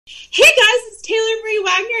Hey guys, it's Taylor Marie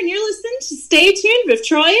Wagner, and you're listening to Stay Tuned with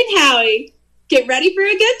Troy and Howie. Get ready for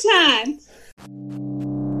a good time.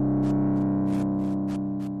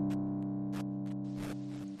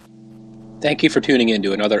 Thank you for tuning in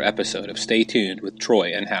to another episode of Stay Tuned with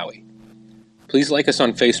Troy and Howie. Please like us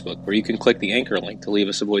on Facebook, where you can click the anchor link to leave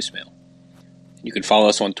us a voicemail. You can follow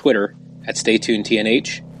us on Twitter at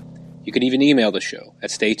StayTunedTNH. You can even email the show at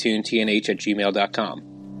StayTunedTNH@gmail.com.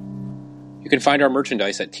 You can find our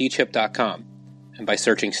merchandise at teechip.com and by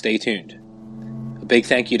searching Stay Tuned. A big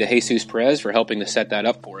thank you to Jesus Perez for helping to set that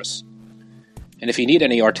up for us. And if you need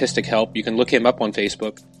any artistic help, you can look him up on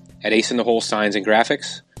Facebook at Ace in the Hole Signs and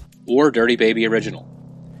Graphics or Dirty Baby Original.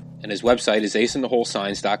 And his website is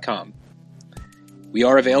aceintheholesigns.com. We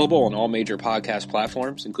are available on all major podcast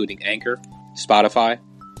platforms, including Anchor, Spotify,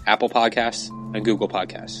 Apple Podcasts, and Google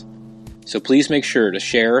Podcasts. So please make sure to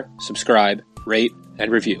share, subscribe, rate,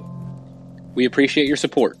 and review. We appreciate your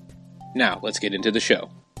support. Now, let's get into the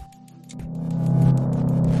show.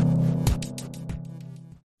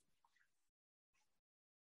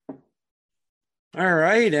 All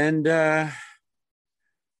right, and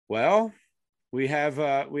well, we have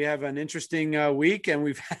an interesting week, and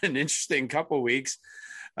we've had an interesting couple weeks.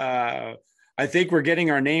 I think we're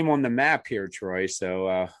getting our name on the map here, Troy.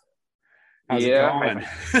 So, how's it going?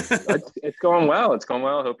 It's going well. It's going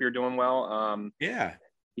well. I hope you're doing well.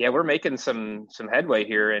 Yeah, we're making some headway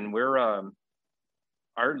here, and we're our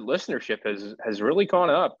listenership has really gone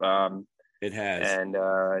up. It has, and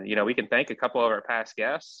we can thank a couple of our past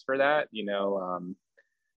guests for that. Michelle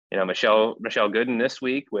Gooden this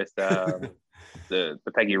week with the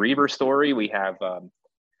Peggy Reber story. We have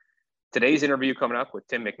today's interview coming up with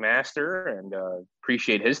Tim McMaster, and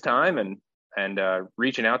appreciate his time and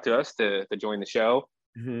reaching out to us to join the show.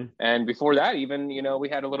 Mm-hmm. And before that, even we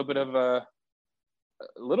had a little bit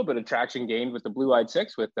of traction gained with the Blue Eyed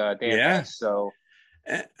Six with Dan Hess. So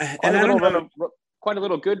quite a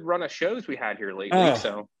little good run of shows we had here lately.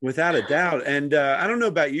 So without a doubt. And I don't know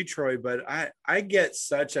about you, Troy, but I get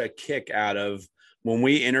such a kick out of when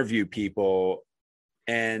we interview people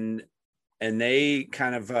and they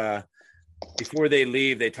kind of before they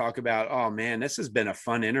leave, they talk about, oh man, this has been a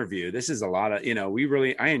fun interview. This is a lot of,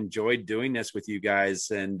 I enjoyed doing this with you guys.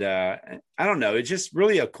 And I don't know, it's just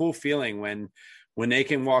really a cool feeling when they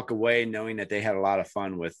can walk away knowing that they had a lot of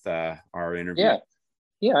fun with our interview.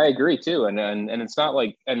 Yeah, I agree too. And it's not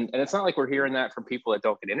like, and it's not like we're hearing that from people that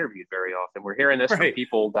don't get interviewed very often. We're hearing this from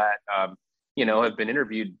people that, have been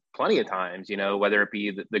interviewed plenty of times, whether it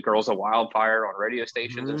be the Girls of Wildfire on radio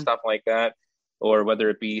stations and stuff like that, or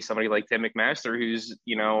whether it be somebody like Tim McMaster, who's,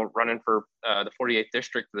 running for the 48th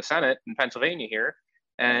district of the Senate in Pennsylvania here.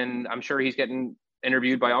 And I'm sure he's getting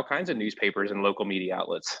interviewed by all kinds of newspapers and local media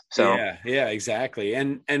outlets. So yeah, exactly.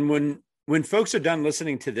 And when folks are done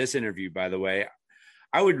listening to this interview, by the way,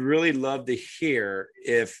 I would really love to hear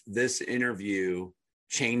if this interview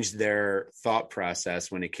changed their thought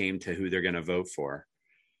process when it came to who they're going to vote for.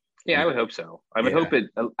 Yeah, I would hope so. I'm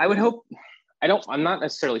not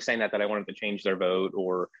necessarily saying that I want them to change their vote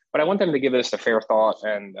but I want them to give this a fair thought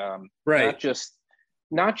and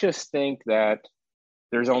not just think that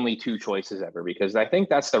there's only two choices ever, because I think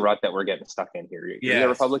that's the rut that we're getting stuck in here. You're either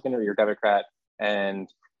Republican or you're Democrat, and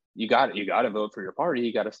you got to vote for your party.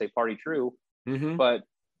 You got to stay party true. Mm-hmm. But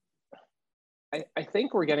I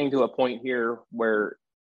think we're getting to a point here where,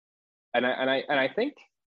 I think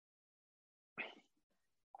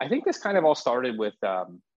this kind of all started with I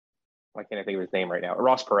can't think of his name right now,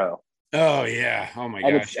 Ross Perot. Oh yeah, oh my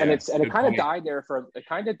gosh, it kind of died there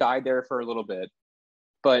for a little bit,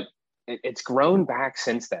 but it's grown back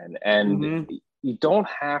since then, and you don't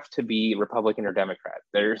have to be Republican or Democrat.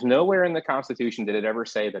 There's nowhere in the Constitution did it ever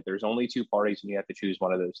say that there's only two parties and you have to choose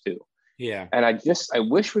one of those two. Yeah. And I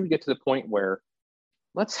wish we would get to the point where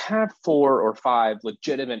let's have 4 or 5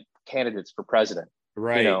 legitimate candidates for president.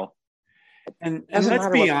 Right. And let's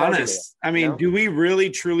be honest. I mean, do we really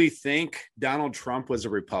truly think Donald Trump was a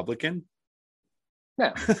Republican?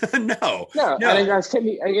 No. No. I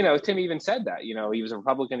think Tim even said that, he was a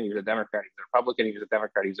Republican, he was a Democrat, he was a Republican, he was a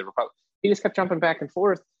Democrat, he was a Republican. He just kept jumping back and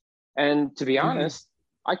forth. And to be honest,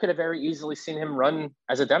 I could have very easily seen him run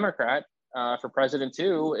as a Democrat for president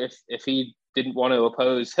too, if he didn't want to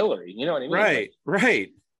oppose Hillary. You know what I mean? Right.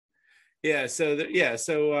 Yeah. So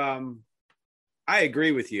I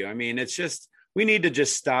agree with you. I mean, it's just, we need to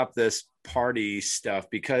just stop this party stuff,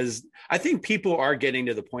 because I think people are getting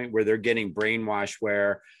to the point where they're getting brainwashed,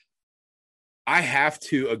 where I have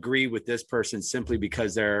to agree with this person simply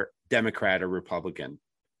because they're Democrat or Republican.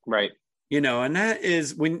 Right. And that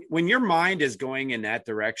is when your mind is going in that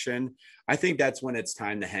direction, I think that's when it's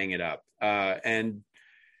time to hang it up. And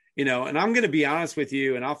and I'm going to be honest with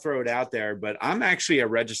you, and I'll throw it out there, but I'm actually a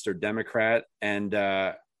registered Democrat, and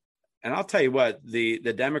I'll tell you what, the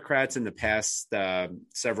Democrats in the past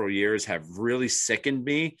several years have really sickened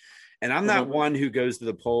me. And I'm not one who goes to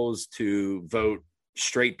the polls to vote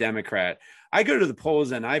straight Democrat. I go to the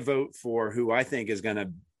polls and I vote for who I think is going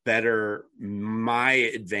to better my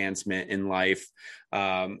advancement in life.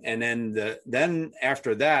 And then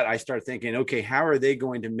after that, I start thinking, okay, how are they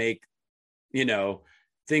going to make,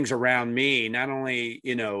 things around me, not only,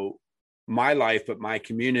 my life, but my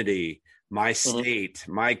community, my state,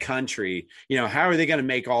 my country, how are they going to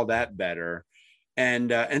make all that better? And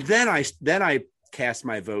then I cast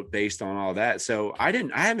my vote based on all that. So I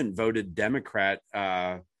haven't voted Democrat.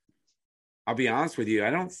 I'll be honest with you.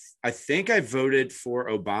 I think I voted for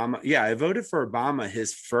Obama. Yeah, I voted for Obama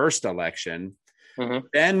his first election.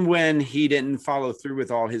 Then when he didn't follow through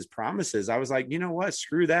with all his promises, I was like, you know what,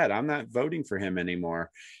 screw that. I'm not voting for him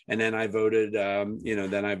anymore. And then I voted,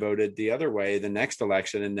 then I voted the other way the next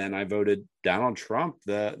election. And then I voted Donald Trump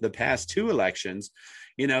the past two elections,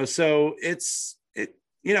 so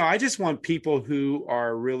I just want people who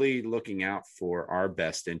are really looking out for our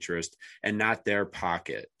best interest and not their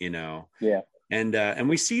pocket, Yeah. And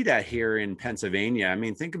we see that here in Pennsylvania. I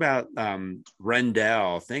mean, think about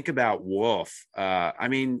Rendell, think about Wolf. I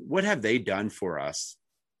mean, what have they done for us?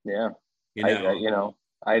 Yeah.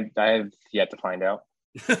 I've yet to find out.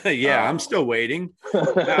 Yeah, I'm still waiting.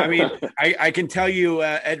 I mean, I can tell you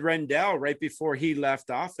Ed Rendell, right before he left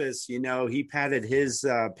office, he padded his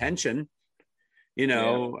pension. He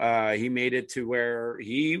made it to where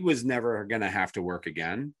he was never going to have to work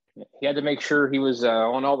again. He had to make sure he was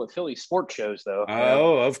on all the Philly sports shows, though.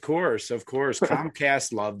 Oh, of course.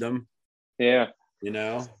 Comcast loved him. Yeah.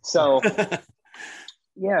 So,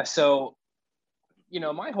 yeah. So,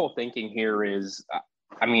 my whole thinking here is,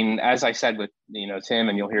 as I said with, Tim,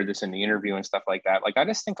 and you'll hear this in the interview and stuff like that. Like, I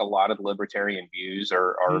just think a lot of the libertarian views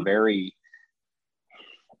are very,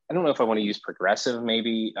 I don't know if I want to use progressive,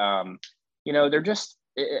 maybe. They're just,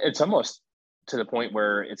 it's almost to the point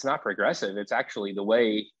where it's not progressive. It's actually the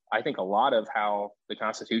way I think a lot of how the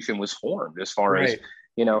Constitution was formed, as far as,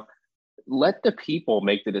 let the people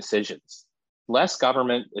make the decisions. Less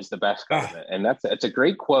government is the best government. And that's a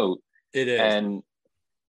great quote. It is.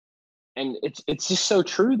 And it's just so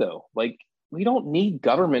true, though. Like, we don't need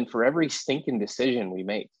government for every stinking decision we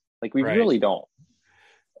make. Like, we really don't.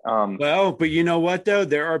 Well, but you know what, though?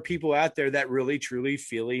 There are people out there that really, truly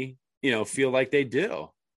feel like they do.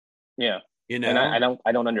 Yeah. And I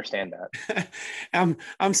don't understand that.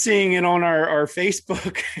 I'm seeing it on our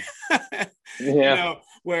Facebook. Yeah.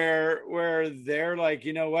 Where they're like,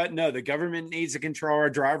 you know what? No, the government needs to control our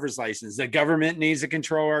driver's license. The government needs to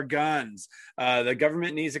control our guns. The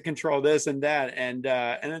government needs to control this and that. And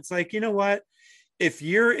it's like, you know what? If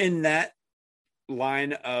you're in that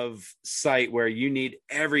line of sight where you need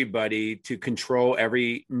everybody to control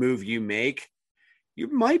every move you make, you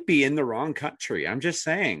might be in the wrong country. I'm just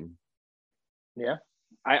saying. Yeah,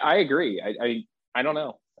 I agree. I don't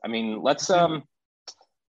know. I mean, let's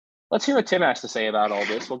hear what Tim has to say about all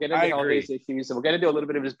this. We'll get into all these issues, and we'll get into a little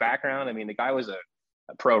bit of his background. I mean, the guy was a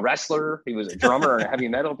pro wrestler. He was a drummer in a heavy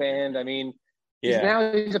metal band. I mean, he's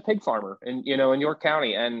a pig farmer in York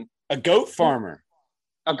County, and a goat farmer.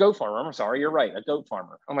 A goat farmer. I'm sorry, you're right. A goat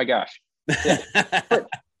farmer. Oh my gosh. Yeah. But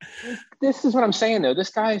this is what I'm saying, though. This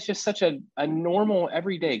guy is just such a normal,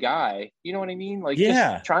 everyday guy. You know what I mean? Like,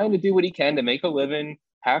 just trying to do what he can to make a living,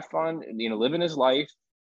 have fun, living his life.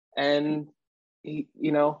 And he,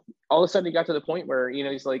 all of a sudden he got to the point where,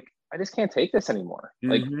 he's like, I just can't take this anymore.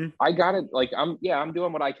 Like, I got it. Like, I'm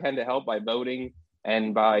doing what I can to help by voting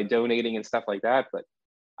and by donating and stuff like that. But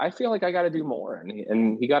I feel like I got to do more.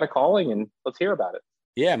 And he got a calling, and let's hear about it.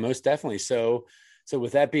 Yeah, most definitely. So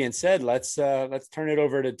with that being said, let's turn it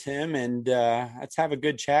over to Tim, and let's have a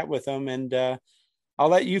good chat with him. And I'll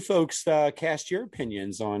let you folks cast your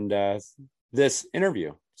opinions on this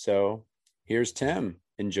interview. So here's Tim.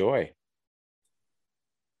 Enjoy.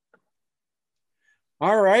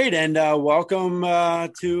 All right, and welcome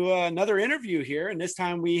to another interview here. And this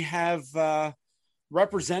time we have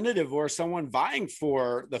representative or someone vying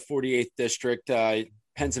for the 48th District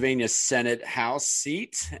Pennsylvania Senate House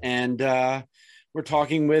seat. And we're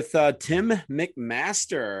talking with Tim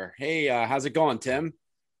McMaster. Hey, how's it going, Tim?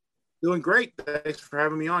 Doing great. Thanks for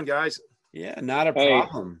having me on, guys. Yeah, not a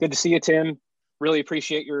problem. Good to see you, Tim. Really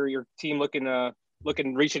appreciate your team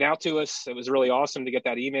reaching out to us. It was really awesome to get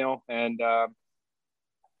that email. And,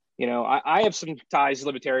 I have some ties to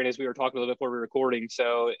Libertarian, as we were talking a little bit before we were recording.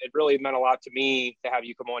 So it really meant a lot to me to have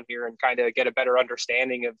you come on here and kind of get a better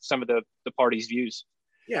understanding of some of the party's views.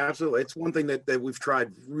 Yeah, absolutely. It's one thing that we've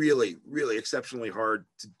tried really, really exceptionally hard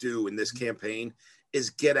to do in this campaign is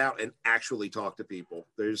get out and actually talk to people.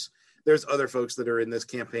 There's other folks that are in this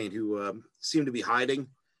campaign who seem to be hiding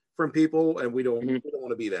from people, and we don't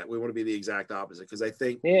want to be that. We want to be the exact opposite, because I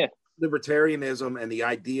think libertarianism and the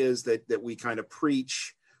ideas that we kind of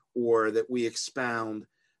preach or that we expound,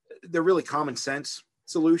 they're really common sense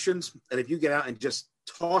solutions. And if you get out and just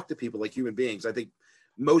talk to people like human beings, I think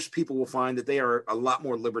most people will find that they are a lot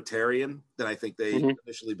more libertarian than I think they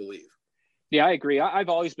initially believe. Yeah, I agree. I've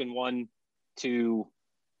always been one to,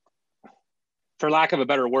 for lack of a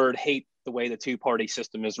better word, hate the way the two-party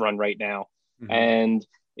system is run right now. And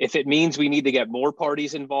if it means we need to get more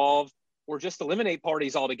parties involved or just eliminate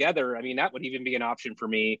parties altogether, I mean, that would even be an option for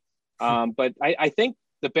me. But I think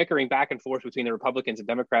the bickering back and forth between the Republicans and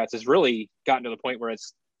Democrats has really gotten to the point where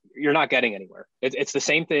you're not getting anywhere. It's the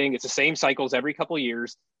same thing. It's the same cycles every couple of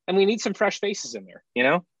years. And we need some fresh faces in there, you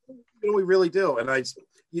know? We really do. And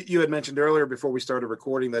you had mentioned earlier before we started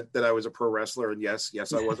recording that I was a pro wrestler. And yes,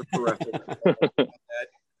 I was a pro wrestler.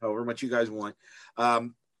 However much you guys want.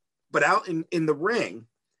 But out in the ring,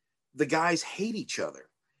 the guys hate each other.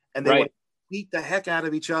 And they want to beat the heck out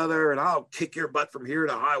of each other. And I'll kick your butt from here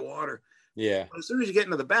to high water. Yeah. But as soon as you get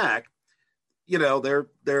into the back, you know,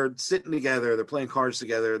 they're sitting together, they're playing cards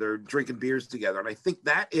together, they're drinking beers together. And I think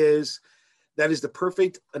that is the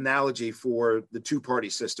perfect analogy for the two-party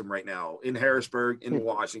system right now in Harrisburg, in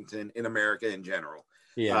Washington, in America in general.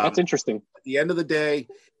 Yeah, that's interesting. At the end of the day,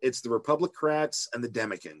 it's the Republicrats and the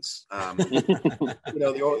Democrats. You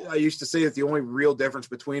know, I used to say that the only real difference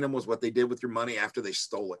between them was what they did with your money after they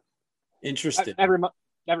stole it. Interesting.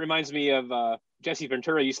 That reminds me of Jesse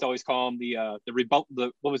Ventura used to always call them the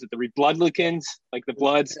what was it, the Rebloodlicans, like the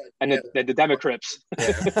Bloods, and the Democrats.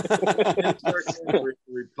 The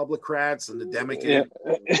Republicrats and the Democrats.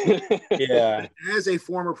 Yeah. As a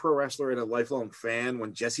former pro wrestler and a lifelong fan,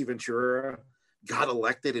 when Jesse Ventura got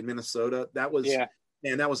elected in Minnesota, that was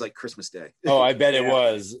that was like Christmas Day. Oh, I bet it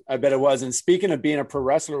was. And speaking of being a pro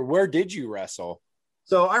wrestler, where did you wrestle?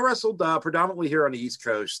 So I wrestled predominantly here on the East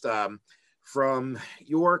Coast. From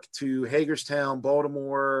York to Hagerstown,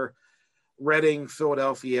 Baltimore, Reading,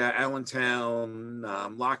 Philadelphia, Allentown,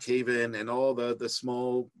 Lock Haven, and all the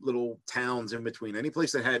small little towns in between. Any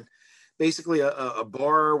place that had basically a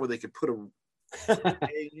bar where they could put a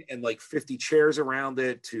and like 50 chairs around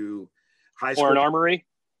it, to high school. Or an armory.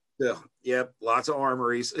 Yep, lots of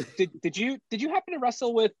armories. Did you happen to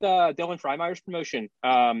wrestle with Dylan Freimeyer's promotion?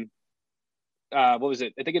 What was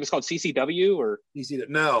it? I think it was called CCW or CCW.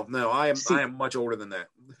 No, I am much older than that.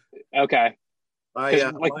 Okay.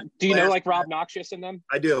 Do you know like Rob Noxious in them?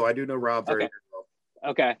 I do know Rob very well.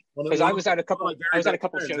 Okay. Because I was at a couple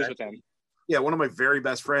shows with them. Yeah, one of my very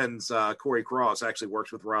best friends, Corey Cross, actually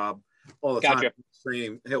works with Rob all the time.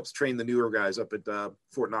 Helps train the newer guys up at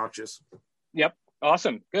Fort Noxious. Yep.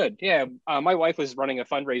 Awesome. Good. Yeah. My wife was running a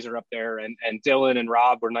fundraiser up there, and Dylan and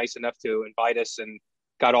Rob were nice enough to invite us and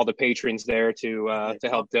got all the patrons there to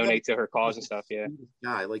help donate to her cause and stuff. Yeah.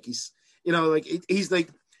 Guy, like he's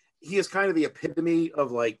he is kind of the epitome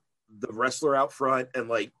of like the wrestler out front and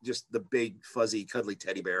like just the big fuzzy cuddly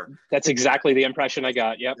teddy bear. That's exactly the impression I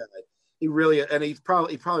got. Yep. He really, and he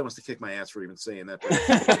probably wants to kick my ass for even saying that.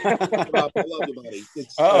 Rob, I love you, buddy.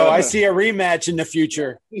 I see a rematch in the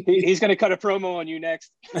future. He's going to cut a promo on you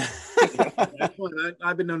next.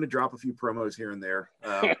 I've been known to drop a few promos here and there.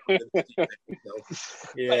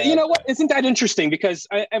 You know what? Isn't that interesting? Because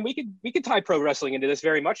and we could tie pro wrestling into this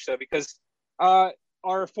very much so, because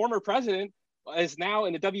our former president is now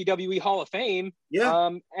in the WWE Hall of Fame.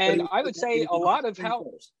 Yeah. And I would say a lot of how.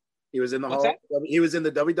 He was in the He was in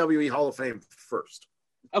the WWE Hall of Fame first.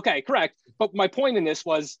 Okay, correct. But my point in this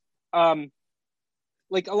was,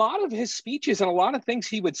 like a lot of his speeches and a lot of things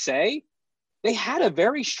he would say, they had a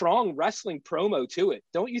very strong wrestling promo to it,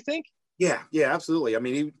 don't you think? Yeah, absolutely. I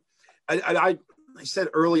mean, I said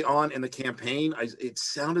early on in the campaign, it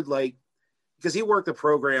sounded like, because he worked a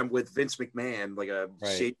program with Vince McMahon, like a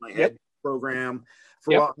Shave My Head program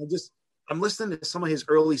for a while. I'm listening to some of his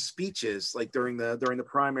early speeches, like during the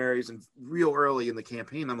primaries and real early in the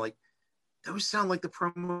campaign. I'm like, those sound like the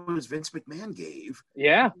promos Vince McMahon gave.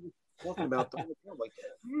 Yeah. Talking about them. Like,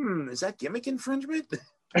 is that gimmick infringement?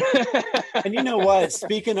 And you know what?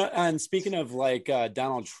 Speaking of like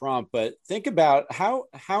Donald Trump, but think about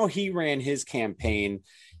how he ran his campaign.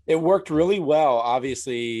 It worked really well,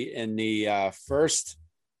 obviously, in the first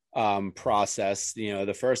process,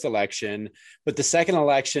 the first election, but the second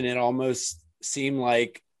election, it almost seemed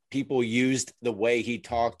like people used the way he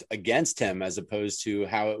talked against him as opposed to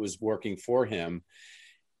how it was working for him.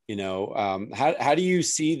 How do you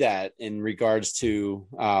see that in regards to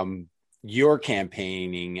your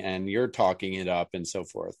campaigning and your talking it up and so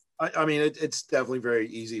forth? I mean, it's definitely very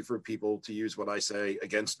easy for people to use what I say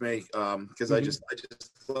against me because I just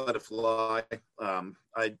let it fly.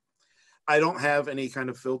 I don't have any kind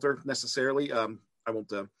of filter necessarily.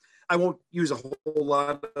 I won't use a whole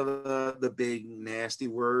lot of the big nasty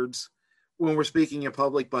words when we're speaking in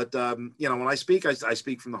public, but when I speak, I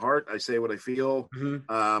speak from the heart. I say what I feel.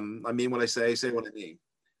 I mean what I say what I mean.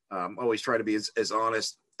 Always try to be as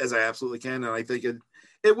honest as I absolutely can, and I think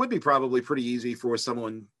it would be probably pretty easy for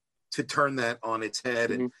someone to turn that on its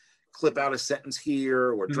head and clip out a sentence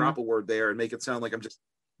here or drop a word there and make it sound like I'm just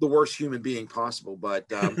the worst human being possible. But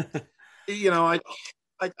I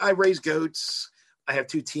raise goats. I have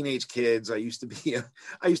 2 teenage kids. I used to be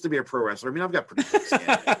a pro wrestler. I mean, I've got pretty good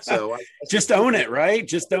standing, so just own it, right?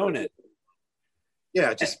 Just own it.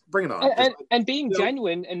 Yeah, just bring it on. And being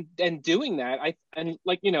genuine and doing that,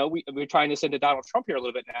 we're trying to send to Donald Trump here a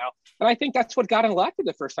little bit now, and I think that's what got him elected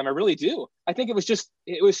the first time. I really do. I think it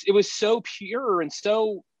was so pure and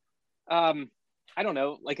so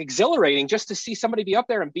exhilarating just to see somebody be up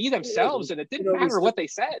there and be themselves, and it didn't matter what they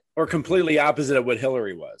said. Or completely opposite of what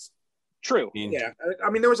Hillary was. True. Yeah,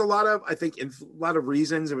 I mean, there was a lot of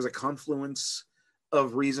reasons. There was a confluence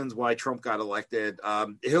of reasons why Trump got elected.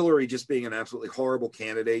 Hillary just being an absolutely horrible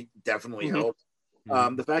candidate definitely helped.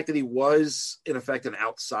 The fact that he was in effect an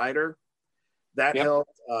outsider, that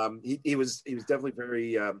helped. He was definitely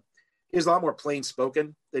very. He was a lot more plain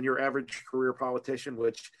spoken than your average career politician,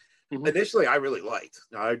 which initially I really liked.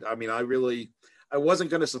 I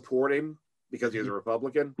wasn't going to support him because he was a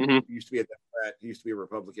Republican. He used to be a Democrat. He used to be a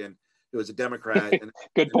Republican. He was a Democrat.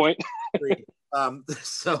 Good point.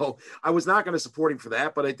 So I was not going to support him for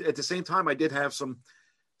that, but at the same time, I did have some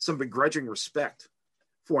begrudging respect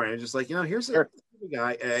for him. Just like, here's a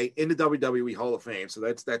guy in the WWE Hall of Fame, so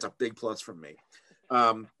that's a big plus from me.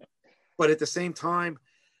 But at the same time,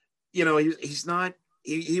 he's not.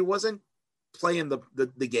 He wasn't playing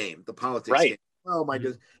the game, the politics game. Oh, my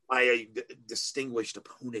distinguished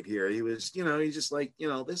opponent here. He was, he's just like,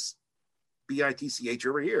 this bitch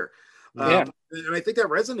over here. And I think that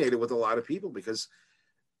resonated with a lot of people because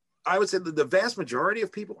I would say that the vast majority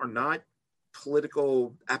of people are not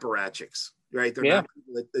political apparatchiks, right? They're not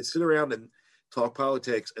people that sit around and talk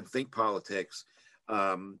politics and think politics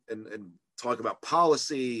and talk about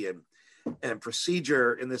policy and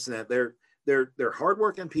procedure and this and that. They're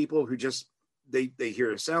hardworking people who just they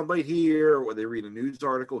hear a soundbite here or they read a news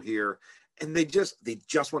article here. And they just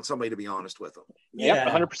want somebody to be honest with them. Yeah,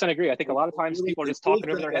 100% agree. I think a lot of times people are just talking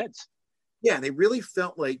over their heads. Yeah, they really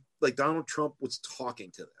felt like Donald Trump was talking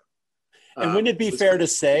to them. And wouldn't it be fair to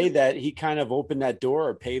say that he kind of opened that door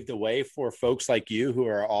or paved the way for folks like you who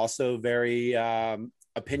are also very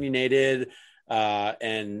opinionated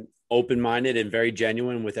and open-minded and very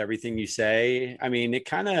genuine with everything you say? I mean, it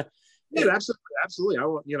kind of... Yeah, absolutely. I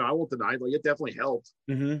won't deny it. Like, it definitely helped.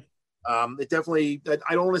 It definitely,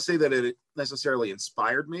 I don't want to say that it necessarily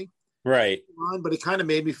inspired me. Right. But it kind of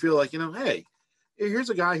made me feel like, hey, here's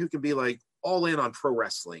a guy who can be like all in on pro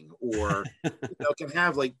wrestling or, can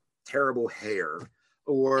have like terrible hair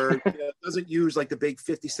or doesn't use like the big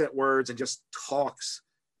 50-cent words and just talks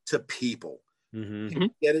to people. Can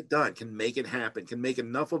get it done, can make it happen, can make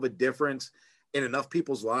enough of a difference in enough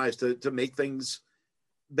people's lives to make things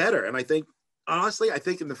better. And I think, honestly,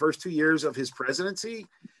 in the first 2 years of his presidency,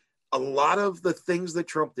 a lot of the things that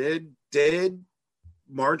Trump did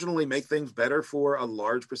marginally make things better for a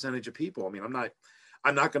large percentage of people. I mean,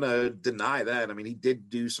 I'm not going to deny that. I mean, he did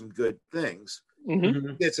do some good things. He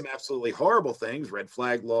did some absolutely horrible things, red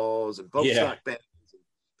flag laws and bump stock bans, and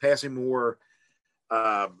passing more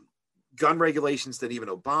gun regulations than even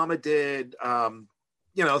Obama did.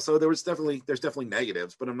 So there's definitely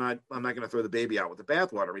negatives, but I'm not going to throw the baby out with the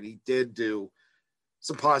bathwater. I mean, he did do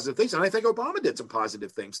some positive things, and I think Obama did some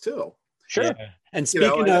positive things too. Sure. Yeah. And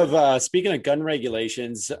speaking of gun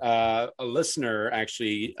regulations, a listener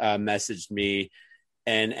actually messaged me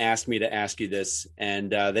and asked me to ask you this,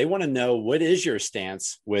 and they want to know, what is your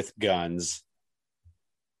stance with guns?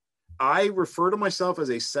 I refer to myself as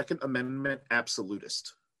a Second Amendment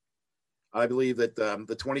absolutist. I believe that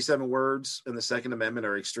the 27 words in the Second Amendment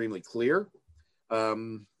are extremely clear.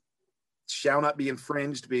 Shall not be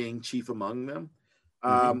infringed being chief among them.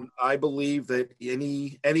 I believe that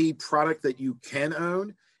any product that you can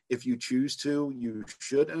own, if you choose to, you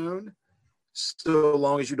should own, so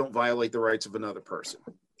long as you don't violate the rights of another person.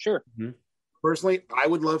 Sure. Personally, I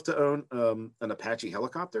would love to own an Apache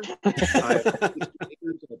helicopter. I have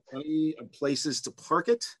plenty of places to park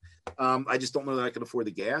it. I just don't know that I can afford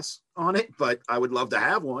the gas on it, but I would love to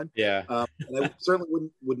have one. Yeah. And I certainly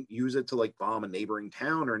wouldn't use it to like bomb a neighboring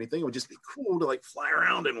town or anything. It would just be cool to like fly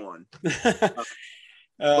around in one.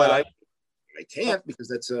 But I can't because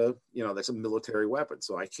that's a military weapon,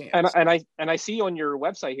 so I can't. And I see on your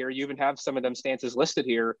website here, you even have some of them stances listed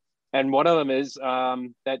here, and one of them is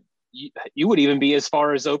that you would even be as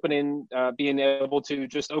far as being able to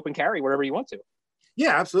just open carry wherever you want to.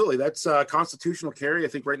 Yeah, absolutely. That's constitutional carry. I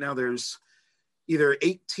think right now there's either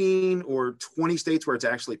 18 or 20 states where it's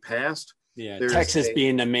actually passed. Yeah, Texas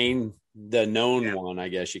being the known one, I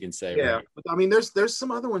guess you can say. Yeah, right? But I mean, there's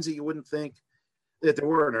some other ones that you wouldn't think that there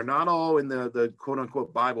were, and they're not all in the quote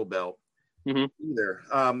unquote Bible Belt either.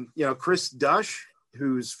 Chris Dush,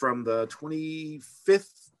 who's from the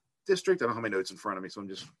 25th district. I don't have my notes in front of me, so I'm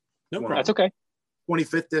just that's okay.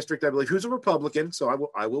 25th district, I believe, who's a Republican, so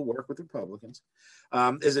I will work with Republicans,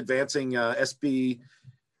 is advancing SB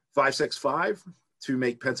 565 to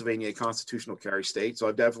make Pennsylvania a constitutional carry state. So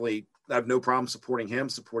I have no problem supporting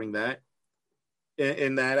that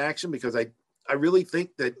in that action, because I really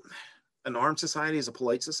think that an armed society is a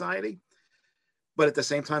polite society, but at the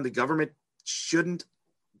same time, the government shouldn't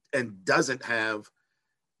and doesn't have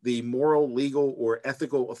the moral, legal, or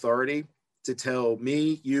ethical authority to tell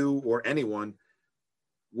me, you, or anyone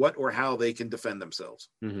what or how they can defend themselves.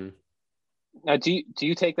 Mm-hmm. Now, do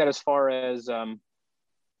you take that as far as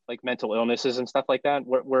like mental illnesses and stuff like that?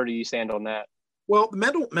 Where do you stand on that? Well,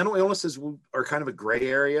 mental illnesses are kind of a gray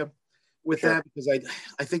area with that, because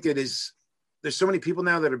I think it is. There's so many people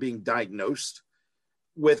now that are being diagnosed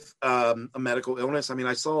with a medical illness. I mean,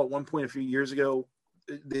 I saw at one point a few years ago,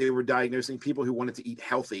 they were diagnosing people who wanted to eat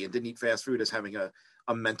healthy and didn't eat fast food as having a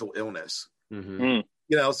mental illness. Mm-hmm.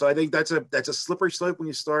 So I think that's a slippery slope when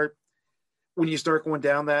you start going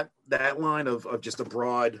down that line of just a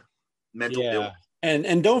broad mental illness.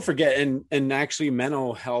 And don't forget, and actually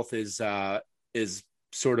mental health is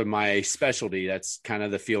sort of my specialty. That's kind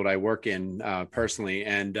of the field I work in personally.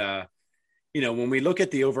 And when we look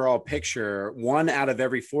at the overall picture, 1 out of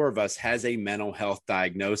every 4 of us has a mental health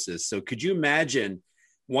diagnosis. So could you imagine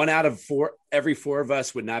 1 out of every 4 of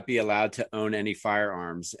us would not be allowed to own any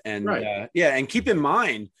firearms? And right. And keep in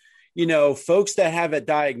mind, folks that have a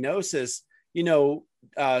diagnosis,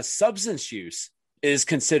 substance use is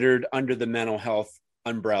considered under the mental health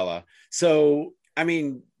umbrella. So, I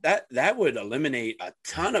mean, that would eliminate a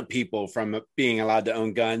ton of people from being allowed to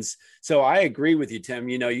own guns. So I agree with you, Tim.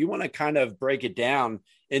 You want to kind of break it down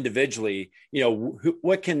individually,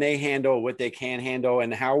 what can they handle, what they can't handle,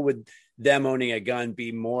 and how would them owning a gun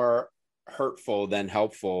be more hurtful than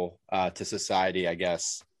helpful to society, I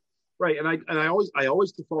guess. Right. And I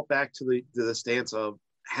always default back to the stance of,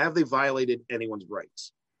 have they violated anyone's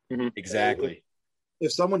rights? Mm-hmm. Exactly.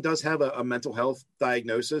 If someone does have a mental health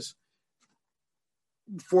diagnosis,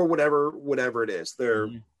 for whatever it is, they're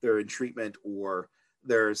in treatment or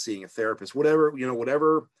they're seeing a therapist,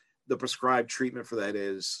 whatever the prescribed treatment for that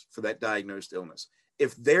is, for that diagnosed illness.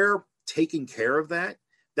 If they're taking care of that,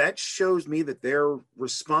 that shows me that they're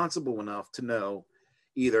responsible enough to know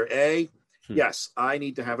either A, yes, I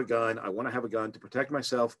need to have a gun. I want to have a gun to protect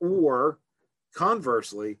myself, or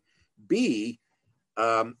conversely, B,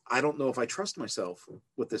 I don't know if I trust myself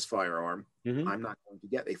with this firearm. Mm-hmm. I'm not going to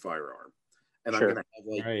get a firearm. And I'm going to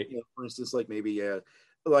have for instance, like maybe a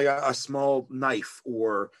small knife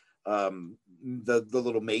or the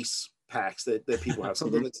little mace packs that people have,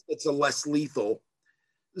 something that's a less lethal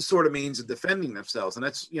sort of means of defending themselves. And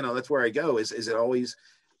that's where I go is it always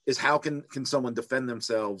is how can someone defend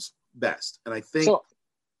themselves best? And I think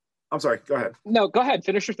I'm sorry, go ahead. No, go ahead.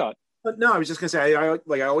 Finish your thought. But no, I was just going to say,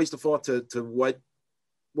 I always default to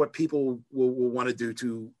what people will want to do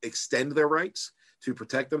to extend their rights, to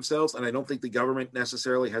protect themselves. And I don't think the government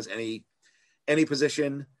necessarily has any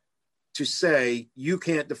position to say you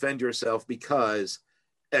can't defend yourself because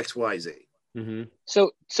X, Y, Z. Mm-hmm.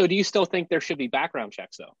 So do you still think there should be background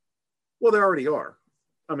checks though? Well, there already are.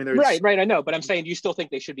 I mean, right. I know, but I'm saying, do you still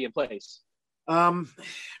think they should be in place?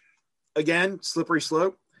 Again, slippery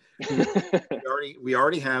slope. we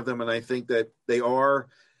already have them. And I think that they are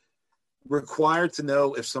required to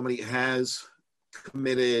know if somebody has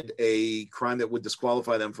committed a crime that would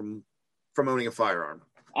disqualify them from owning a firearm.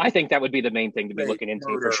 I think that would be the main thing to be looking into,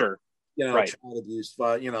 murder, for sure. Right. Child abuse,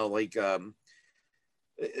 like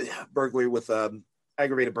burglary with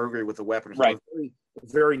aggravated burglary with a weapon. Right. Very,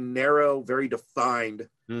 very narrow, very defined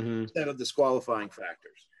set of disqualifying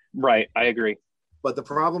factors. Right. I agree. But the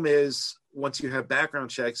problem is, once you have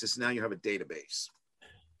background checks, it's now you have a database.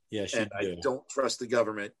 Yes, and I don't trust the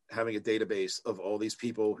government having a database of all these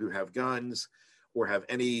people who have guns or have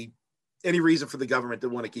any any reason for the government to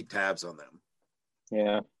want to keep tabs on them.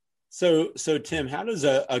 Yeah. So Tim, how does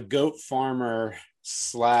a goat farmer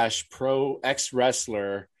 / pro ex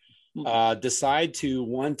wrestler decide to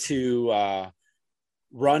want to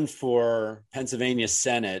run for Pennsylvania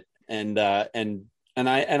Senate? And I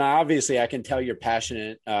obviously I can tell you're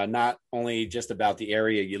passionate not only just about the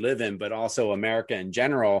area you live in, but also America in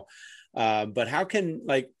general. But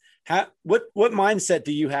what mindset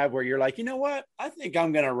do you have where you're like, you know what, I think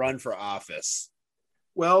I'm going to run for office?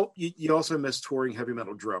 Well, you also miss touring heavy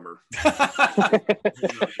metal drummer.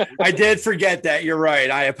 I did forget that. You're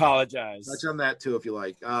right. I apologize. Touch on that too, if you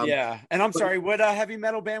like. Yeah. And I'm sorry, what heavy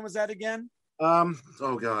metal band was that again?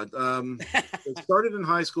 Oh God. It started in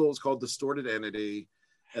high school. It's called Distorted Entity.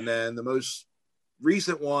 And then the most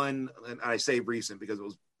recent one, and I say recent because it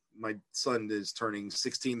was, my son is turning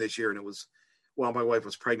 16 this year, and it was while my wife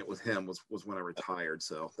was pregnant with him was when I retired.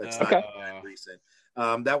 So that's not that recent.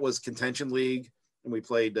 That was Contention League. And we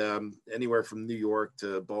played anywhere from New York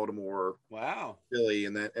to Baltimore, wow, Philly,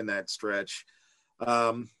 in that stretch.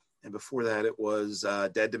 And before that, it was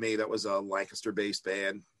Dead to Me. That was a Lancaster-based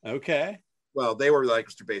band. Okay. Well, they were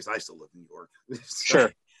Lancaster-based. I still live in New York.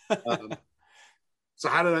 Sure. So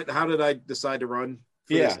how did I decide to run?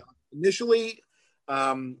 Yeah. This? Initially,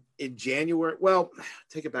 in January. Well,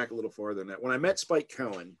 take it back a little farther than that. When I met Spike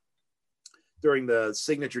Cohen during the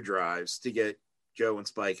signature drives to get Joe and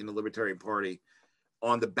Spike in the Libertarian Party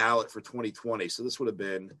on the ballot for 2020. So this would have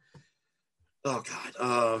been,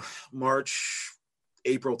 March,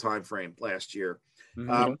 April timeframe last year.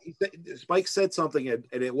 Mm-hmm. Spike said something, and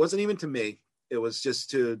it wasn't even to me. It was just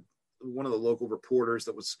to one of the local reporters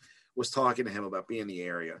that was talking to him about being in the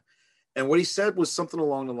area. And what he said was something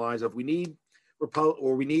along the lines of, we need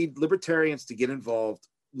libertarians to get involved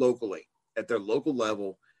locally at their local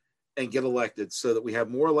level and get elected, so that we have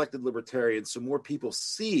more elected libertarians, so more people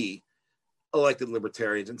see elected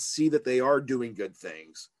libertarians and see that they are doing good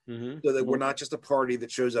things, so that we're not just a party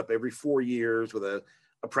that shows up every 4 years with a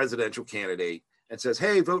presidential candidate and says,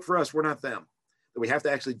 hey, vote for us, we're not them. That we have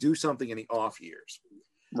to actually do something in the off years.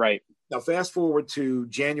 Right. Now, fast forward to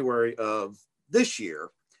January of this year,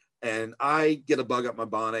 and I get a bug up my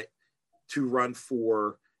bonnet to run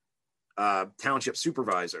for township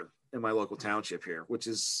supervisor in my local township here, which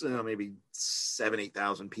is maybe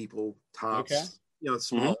 8,000 people tops. Okay. It's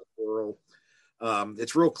small, rural.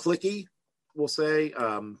 It's real cliquey, we'll say.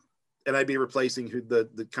 And I'd be replacing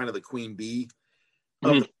the kind of the queen bee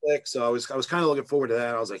of the clique. So I was kind of looking forward to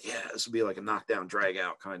that. I was like, yeah, this would be like a knockdown, drag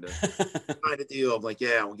out kind of deal. I'm like,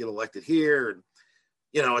 yeah, we'll get elected here. And,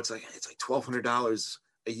 it's like $1,200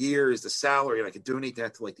 a year is the salary. And I could donate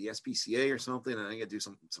that to like the SPCA or something. And I could do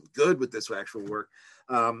some good with this actual work.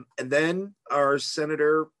 And then our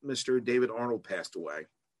Senator, Mr. David Arnold, passed away.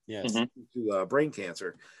 Yes. To brain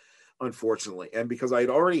cancer, unfortunately. And because I had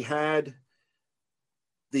already had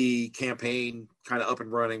the campaign kind of up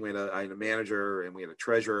and running, I had a manager, and we had a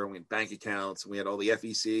treasurer, and we had bank accounts, and we had all the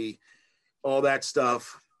FEC, all that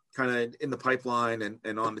stuff kind of in the pipeline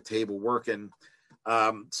and on the table working.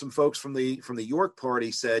 Some folks from the York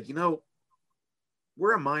party said,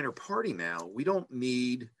 we're a minor party now. We don't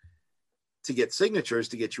need to get signatures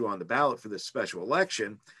to get you on the ballot for this special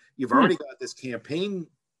election. You've already got this campaign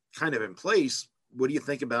kind of in place. What do you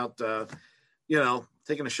think about,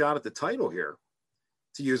 taking a shot at the title here,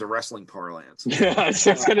 to use a wrestling parlance? Yeah, I was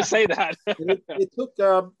just going to say that.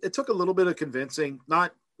 it took a little bit of convincing,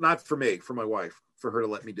 not for me, for my wife, for her to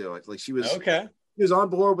let me do it. Like she was on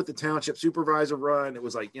board with the township supervisor run. It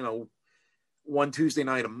was like, one Tuesday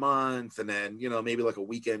night a month, and then, maybe like a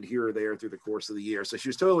weekend here or there through the course of the year. So she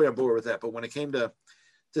was totally on board with that. But when it came to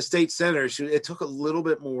state senator, it took a little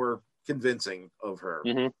bit more convincing of her.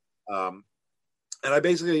 And I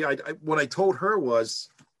basically, what I told her was,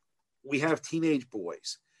 we have teenage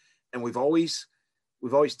boys, and we've always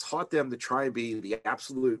taught them to try and be the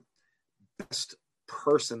absolute best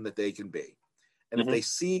person that they can be. And if they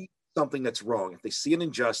see something that's wrong, if they see an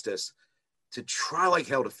injustice, to try like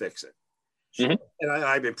hell to fix it. And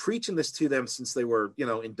I've been preaching this to them since they were,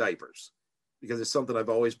 in diapers, because it's something I've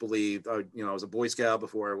always believed. I was a Boy Scout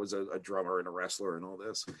before I was a drummer and a wrestler and all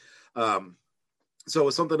this. So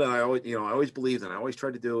it's something that I always believed in. I always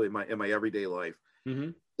tried to do in my everyday life.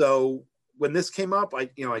 So when this came up, I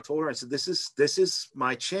told her, I said, this is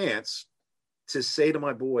my chance to say to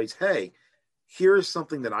my boys, hey, here's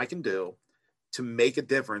something that I can do to make a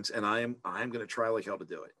difference, and I'm going to try like hell to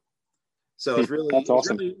do it. So it's really, that's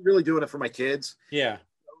awesome. really doing it for my kids. Yeah.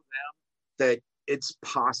 That it's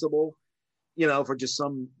possible, for just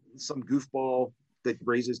some goofball that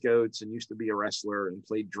raises goats and used to be a wrestler and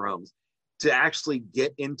played drums, to actually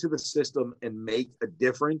get into the system and make a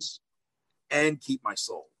difference and keep my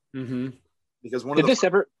soul. Mm-hmm. Because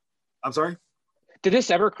I'm sorry? Did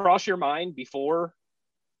this ever cross your mind before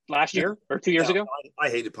last year or 2 years ago? I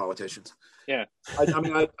hated politicians. Yeah.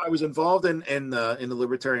 I was involved in the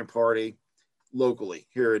Libertarian Party locally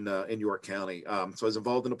here in York County. So I was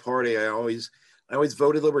involved in a party. I always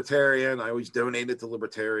voted Libertarian. I always donated to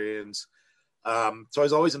Libertarians. So I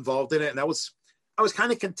was always involved in it, and I was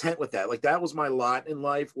kind of content with that. Like, that was my lot in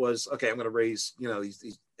life, was, okay, I'm going to raise,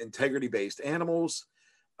 these integrity-based animals.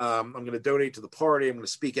 I'm going to donate to the party. I'm going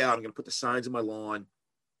to speak out. I'm going to put the signs in my lawn,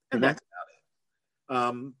 and that's about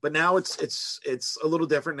it. But now it's a little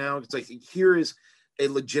different now. It's like, here is a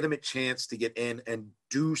legitimate chance to get in and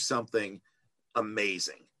do something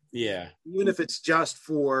amazing. Yeah. Even if it's just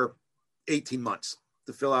for 18 months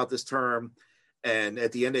to fill out this term. And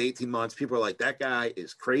at the end of 18 months, people are like, that guy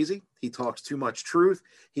is crazy. He talks too much truth.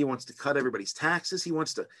 He wants to cut everybody's taxes. He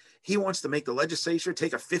wants to make the legislature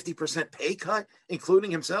take a 50% pay cut, including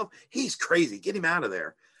himself. He's crazy. Get him out of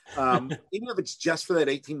there. Even if it's just for that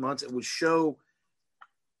 18 months, it would show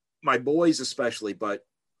my boys especially, but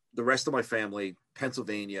the rest of my family,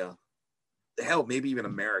 Pennsylvania, hell, maybe even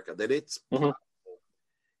America, that it's possible.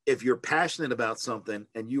 If you're passionate about something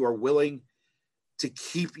and you are willing to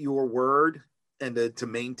keep your word and to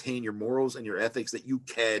maintain your morals and your ethics, that you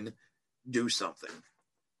can do something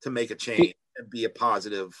to make a change and be a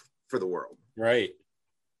positive for the world. Right.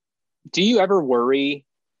 Do you ever worry,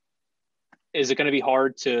 is it going to be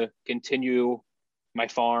hard to continue my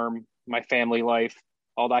farm, my family life,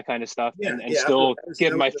 all that kind of stuff, and still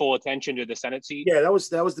give my full attention to the Senate seat? Yeah, that was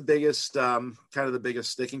the biggest, kind of the biggest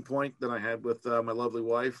sticking point that I had with my lovely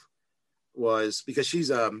wife, was because she's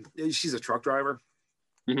a truck driver.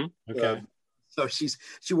 Mm-hmm. Okay. So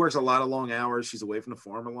she works a lot of long hours. She's away from the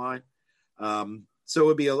farm a lot. So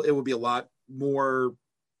it would be a lot more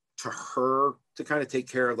to her to kind of take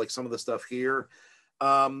care of, like, some of the stuff here.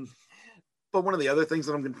 But one of the other things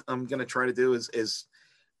that I'm going to try to do is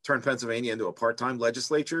turn Pennsylvania into a part-time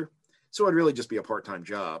legislature. So it'd really just be a part-time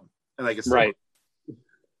job. And I guess, right.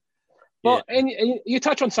 Well, and you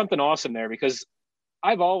touch on something awesome there, because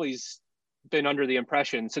I've always been under the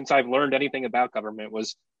impression, since I've learned anything about government,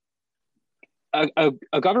 was a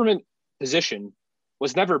government position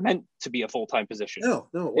was never meant to be a full-time position. No,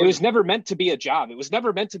 it was never meant to be a job. It was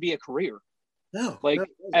never meant to be a career. No,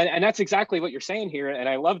 and that's exactly what you're saying here. And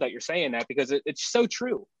I love that you're saying that, because it's so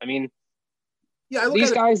true. I mean, yeah,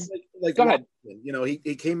 these guys, like go ahead.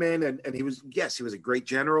 He came in and he was a great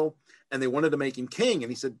general, and they wanted to make him king.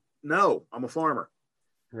 And he said, no, I'm a farmer.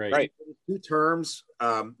 Right. 2 terms.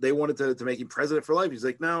 They wanted to make him president for life. He's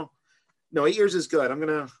like, no, 8 years is good. I'm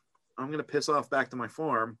gonna piss off back to my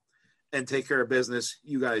farm and take care of business.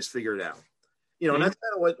 You guys figure it out. And that's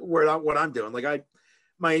kind of what I'm doing. Like,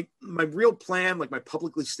 my real plan, like my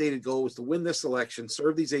publicly stated goal, was to win this election,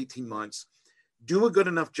 serve these 18 months, do a good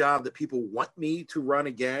enough job that people want me to run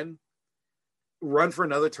again, run for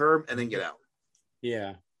another term, and then get out.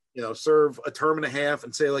 Yeah. Serve a term and a half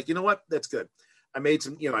and say, like, you know what, that's good. I made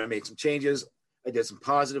some changes. I did some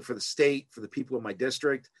positive for the state, for the people in my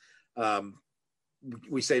district.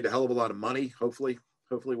 We saved a hell of a lot of money. Hopefully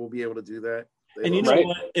we'll be able to do that. And you know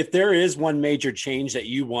what? If there is one major change that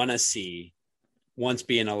you want to see once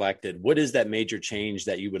being elected, what is that major change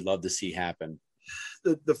that you would love to see happen?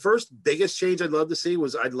 The first biggest change I'd love to see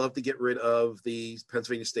was, I'd love to get rid of the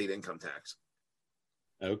Pennsylvania state income tax.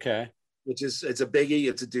 Okay. It's a biggie.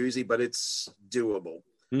 It's a doozy, but it's doable.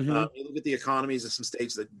 Mm-hmm. You look at the economies of some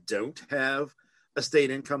states that don't have a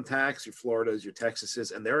state income tax, your Floridas, your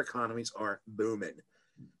Texases, and their economies are booming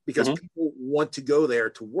because people want to go there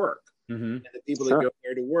to work. Mm-hmm. And the people that go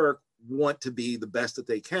there to work want to be the best that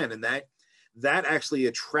they can. And that actually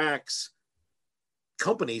attracts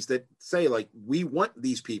companies that say, like, we want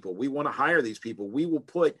these people. We want to hire these people. We will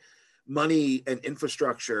put money and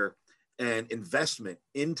infrastructure and investment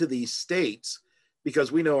into these states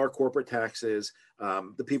because we know our corporate taxes,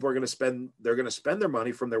 the people are going to spend their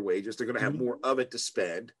money from their wages. They're going to have more of it to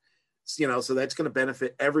spend, so that's going to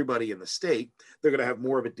benefit everybody in the state. They're going to have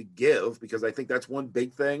more of it to give, because I think that's one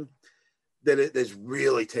big thing that has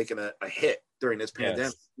really taken a hit during this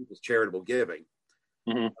pandemic, is charitable giving.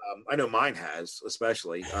 Mm-hmm. I know mine has,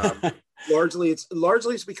 especially. Largely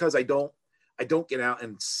it's because I don't get out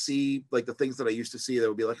and see, like, the things that I used to see that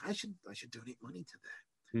would be like, I should donate money to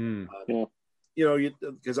that.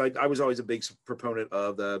 Because I was always a big proponent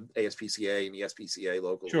of the ASPCA and the SPCA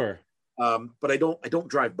locally. Sure. But I don't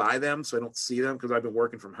drive by them, so I don't see them, because I've been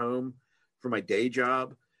working from home for my day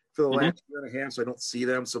job for the last year and a half, so I don't see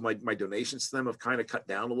them. So my donations to them have kind of cut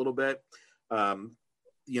down a little bit. The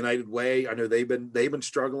United Way, I know they've been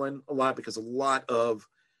struggling a lot, because a lot of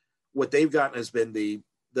what they've gotten has been the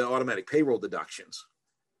automatic payroll deductions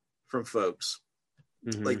from folks.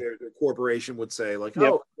 Mhm. Like their corporation would say, like,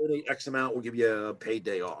 Yep. oh, donate X amount, we'll give you a paid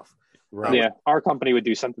day off. Right. Yeah, our company would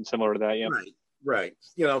do something similar to that. Yeah. Right.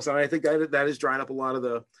 So I think that is drying up a lot of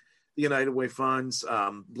the United Way funds.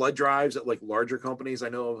 Blood drives at like larger companies I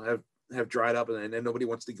know have dried up, and nobody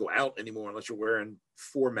wants to go out anymore unless you're wearing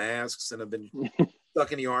 4 masks and have been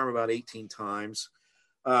stuck in the arm about 18 times.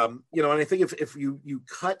 And I think if you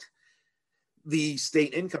cut the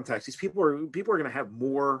state income tax, these people are going to have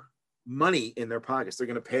more money in their pockets. They're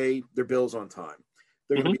going to pay their bills on time.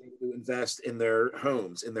 They're going to be able to invest in their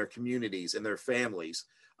homes, in their communities, in their families.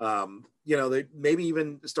 They maybe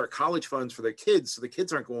even start college funds for their kids, so the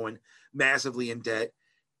kids aren't going massively in debt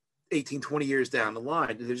 18, 20 years down the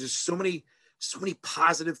line. There's just so many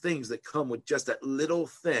positive things that come with just that little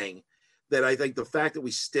thing, that I think the fact that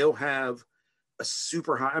we still have a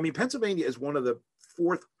super high, I mean, Pennsylvania is one of the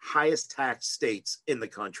 4th highest tax states in the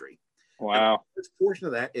country. Wow. And a portion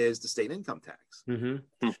of that is the state income tax.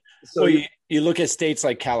 Mm-hmm. So well, you look at states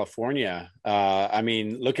like California. I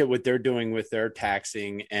mean, look at what they're doing with their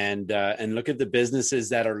taxing, and look at the businesses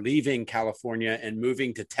that are leaving California and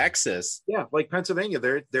moving to Texas. Yeah, like Pennsylvania,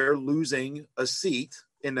 they're losing a seat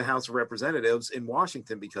in the House of Representatives in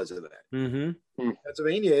Washington because of that. Mm-hmm.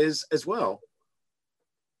 Pennsylvania is as well.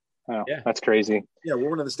 Oh, Yeah. That's crazy. Yeah, we're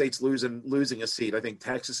one of the states losing a seat. I think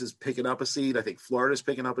Texas is picking up a seat. I think Florida's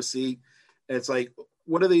picking up a seat. And it's like,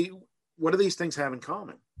 what do these things have in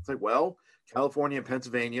common? It's like, well, California and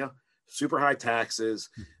Pennsylvania, super high taxes,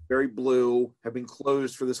 very blue, have been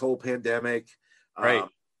closed for this whole pandemic. Right.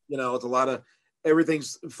 It's a lot of,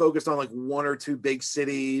 everything's focused on like 1 or 2 big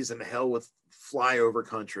cities, and the hell with flyover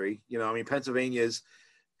country. Pennsylvania is,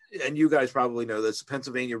 and you guys probably know this,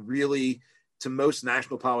 Pennsylvania really, to most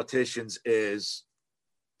national politicians, is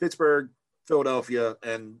Pittsburgh, Philadelphia,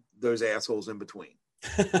 and those assholes in between.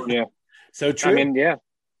 Yeah. So true. I mean, yeah.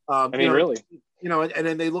 Really. And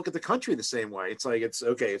then they look at the country the same way. It's like, it's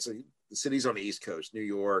okay. It's like the cities on the East Coast, New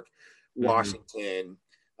York, Washington,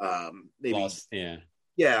 maybe.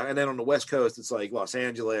 Yeah. And then on the West Coast, it's like Los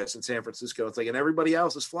Angeles and San Francisco. It's like, and everybody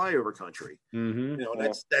else is flyover country. Mm-hmm.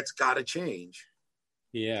 That's got to change.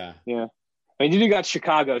 Yeah. Yeah. I mean, you got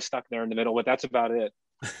Chicago stuck there in the middle, but that's about it.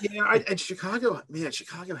 Yeah. And Chicago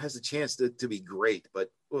has a chance to be great,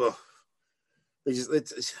 but I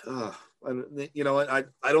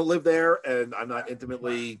don't live there, and I'm not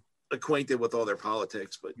intimately acquainted with all their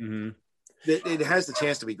politics, but it has the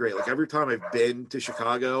chance to be great. Like every time I've been to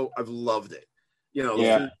Chicago, I've loved it. The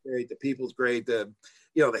food's great, the people's great, the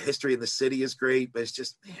history in the city is great, but it's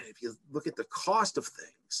just, man, if you look at the cost of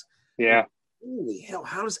things, holy hell,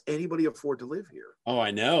 how does anybody afford to live here? Oh,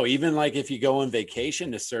 I know. Even like if you go on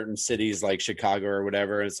vacation to certain cities like Chicago or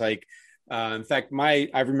whatever, it's like, in fact, I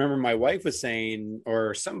remember my wife was saying,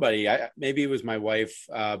 or somebody, maybe it was my wife,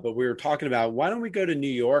 but we were talking about, why don't we go to New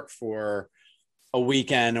York for a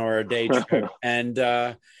weekend or a day trip? And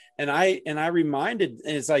I reminded,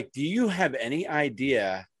 and it's like, do you have any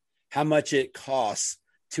idea how much it costs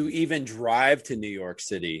to even drive to New York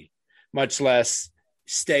City, much less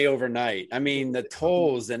stay overnight? I mean, the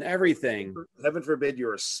tolls and everything. Heaven forbid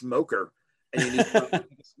you're a smoker and you need to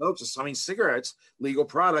smoke. Cigarettes, legal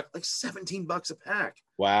product, like $17 a pack.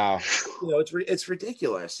 Wow. It's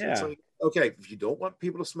ridiculous. Yeah. It's like, okay, if you don't want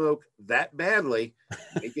people to smoke that badly,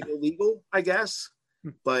 make it illegal, I guess.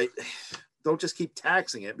 But don't just keep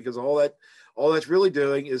taxing it, because all that's really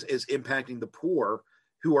doing is impacting the poor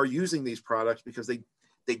who are using these products because they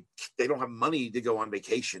don't have money to go on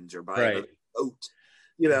vacations or buy a boat,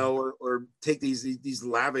 or take these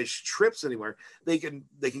lavish trips anywhere. They can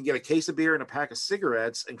get a case of beer and a pack of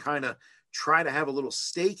cigarettes and kind of try to have a little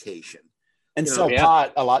staycation and sell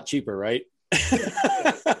pot a lot cheaper, right? I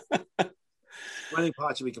think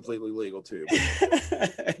pot should be completely legal too.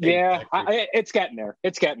 Yeah, it's getting there.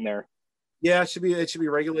 It's getting there. Yeah, it should be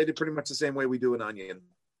regulated pretty much the same way we do an onion.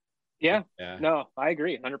 Yeah. No, I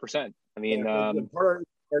agree 100%. I mean,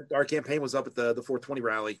 our campaign was up at the 420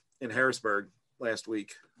 rally in Harrisburg last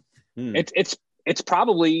week. It's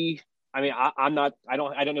probably, I mean, I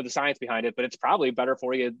don't know the science behind it, but it's probably better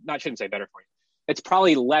for you. I shouldn't say better for you. It's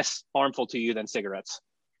probably less harmful to you than cigarettes.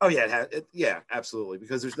 Oh yeah, yeah, absolutely.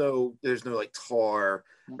 Because there's no like tar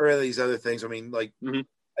or any of these other things. I mean, like when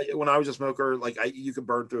I was a smoker, like you could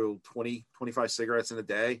burn through 20, 25 cigarettes in a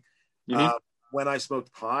day. When I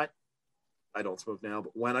smoked pot, I don't smoke now,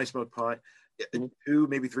 but when I smoked pot, 2,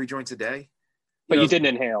 maybe 3 joints a day. But you didn't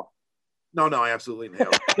inhale. No, I absolutely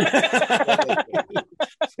inhaled.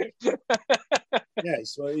 Yeah,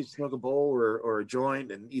 so you smoke a bowl or a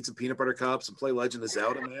joint and eat some peanut butter cups and play Legend of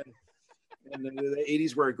Zelda, man. And the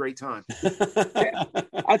 80s were a great time.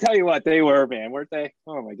 I'll tell you what, they were, man, weren't they?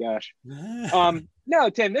 Oh my gosh. No,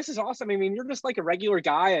 Tim, this is awesome. I mean, you're just like a regular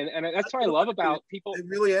guy, and that's what I love about people. I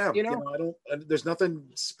really am. You know, there's nothing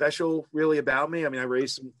special really about me. I mean, I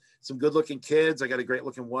raised some good looking kids. I got a great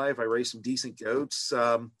looking wife. I raised some decent goats.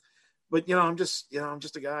 But I'm just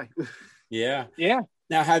a guy. Yeah. Yeah.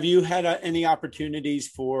 Now, have you had any opportunities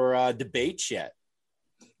for debates yet?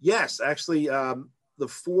 Yes, actually, the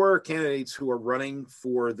 4 candidates who are running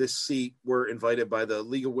for this seat were invited by the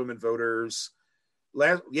League of Women Voters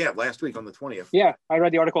last week on the 20th. Yeah, I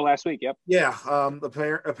read the article last week. Yep. Yeah.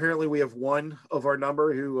 Apparently we have one of our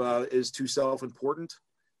number who is too self-important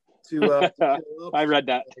to I read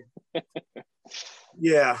that.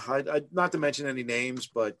 Yeah, I not to mention any names,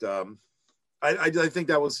 but I think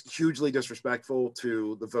that was hugely disrespectful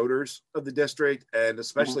to the voters of the district, and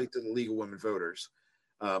especially to the League of Women Voters.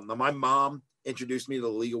 Now, my mom introduced me to the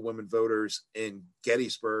League of Women Voters in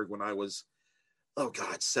Gettysburg when I was,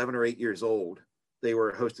 7 or 8 years old. They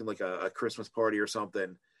were hosting like a Christmas party or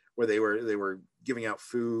something where they were giving out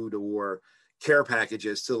food or care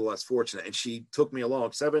packages to the less fortunate. And she took me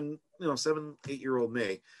along, 7, 8-year-old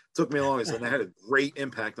me took me along. And that had a great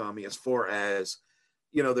impact on me as far as,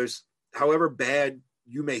 there's, however bad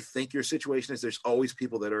you may think your situation is, there's always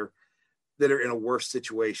people that are in a worse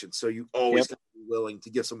situation. So you always have to be willing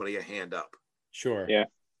to give somebody a hand up. Sure. Yeah,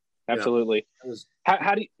 absolutely.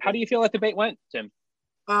 How do you feel that debate went, Tim?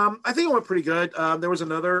 I think it went pretty good. There was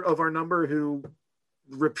another of our number who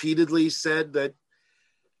repeatedly said that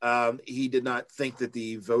he did not think that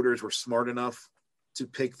the voters were smart enough to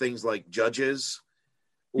pick things like judges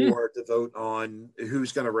or to vote on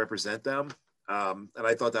who's going to represent them. And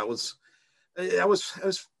I thought that was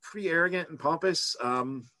pretty arrogant and pompous.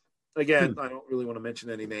 Again, I don't really want to mention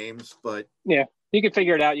any names, but yeah, you can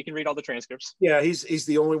figure it out. You can read all the transcripts. Yeah, he's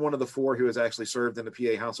the only one of the 4 who has actually served in the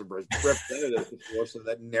PA House of Representatives before, so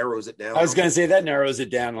that narrows it down. I was going to say that narrows it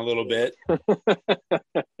down a little bit.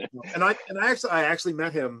 And I actually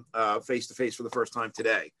met him face to face for the first time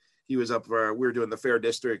today. He was up where we were doing the Fair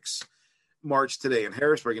Districts March today in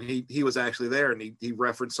Harrisburg, and he was actually there, and he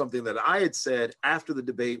referenced something that I had said after the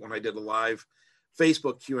debate when I did a live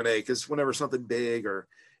Facebook Q&A, because whenever something big or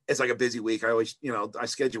it's like a busy week, I always, I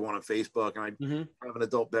schedule one on Facebook, and I have an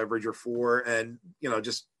adult beverage or 4, and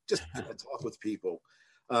just talk with people.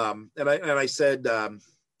 And I said, I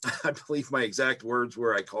believe my exact words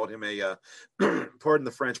were, I called him a, pardon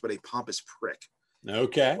the French, but a pompous prick.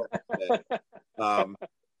 Okay. And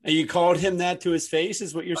you called him that to his face,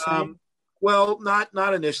 is what you're saying? Well,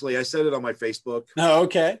 not initially. I said it on my Facebook. Oh,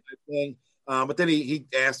 okay. Thing. But then he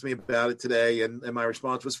asked me about it today, and my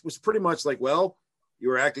response was pretty much like, well, you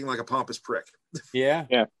were acting like a pompous prick. Yeah.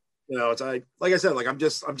 Yeah. It's like I said, like I'm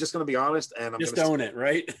just going to be honest, and I'm just gonna own it,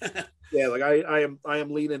 right? Yeah, like I am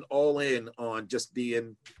leaning all in on just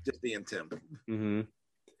being Tim. Mm-hmm.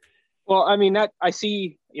 Well, I mean that I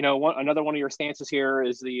see. Another one of your stances here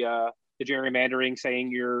is the gerrymandering, saying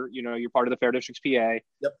you're part of the Fair Districts PA.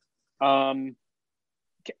 Yep. Can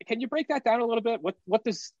you break that down a little bit?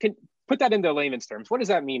 Can put that into layman's terms? What does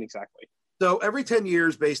that mean exactly? So every 10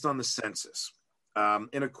 years, based on the census,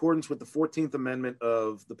 in accordance with the 14th Amendment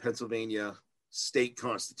of the Pennsylvania State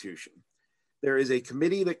Constitution, there is a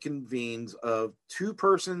committee that convenes of 2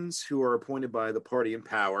 persons who are appointed by the party in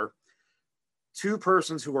power, 2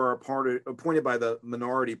 persons who are appointed by the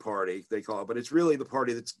minority party, they call it, but it's really the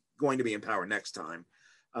party that's going to be in power next time,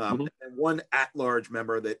 and 1 at-large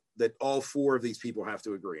member that all 4 of these people have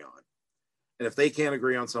to agree on. And if they can't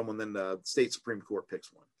agree on someone, then the state Supreme Court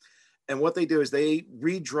picks one. And what they do is they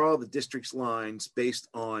redraw the district's lines based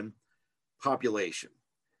on population.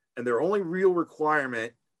 And their only real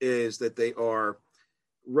requirement is that they are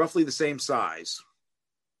roughly the same size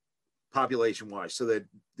population-wise. So that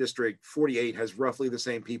District 48 has roughly the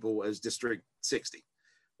same people as District 60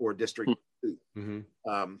 or District 2.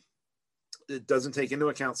 Mm-hmm. It doesn't take into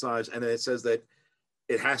account size. And then it says that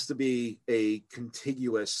it has to be a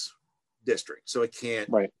contiguous district. So it can't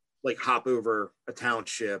like hop over a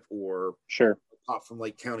township or hop from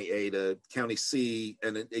like County A to County C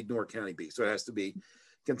and ignore County B. So it has to be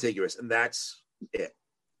contiguous, and that's it.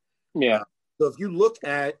 Yeah. So if you look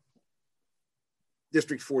at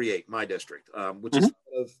District 48, my district, which is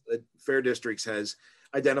one of Fair Districts has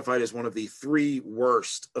identified as one of the 3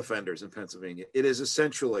 worst offenders in Pennsylvania. It is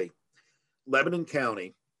essentially Lebanon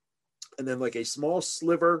County, and then like a small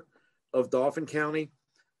sliver of Dauphin County,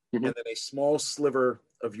 and then a small sliver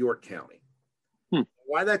of York County.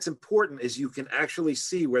 Why that's important is you can actually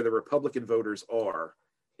see where the Republican voters are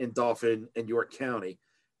in Dauphin and York County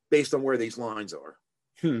based on where these lines are.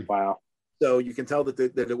 Wow. So you can tell that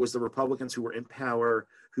that it was the Republicans who were in power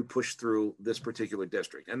who pushed through this particular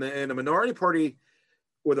district, and a minority party,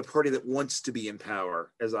 or the party that wants to be in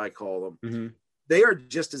power, as I call them, Mm-hmm. they are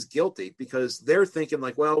just as guilty, because they're thinking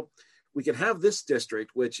like, well, we can have this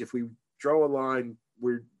district, which if we draw a line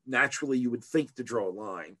where naturally you would think to draw a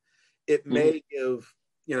line, it may give,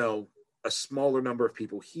 a smaller number of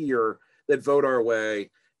people here that vote our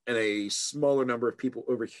way and a smaller number of people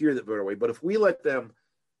over here that vote our way. But if we let them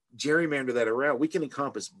gerrymander that around, we can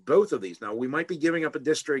encompass both of these. Now, we might be giving up a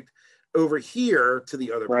district over here to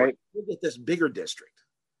the other party. We'll get this bigger district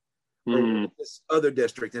or we'll get this other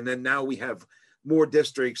district. And then now we have more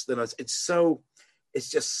districts than us. It's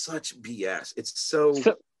just such BS. It's so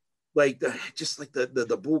like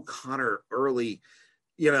the Bull Connor early,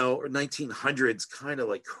 1900s kind of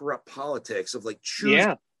like corrupt politics of like choose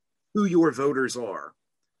who your voters are.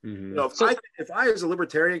 Mm-hmm. If I as a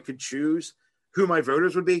libertarian could choose who my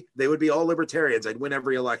voters would be, they would be all libertarians. I'd win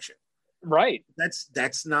every election. Right.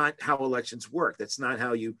 That's not how elections work. That's not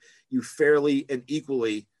how you fairly and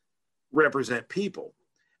equally represent people.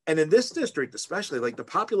 And in this district, especially, like the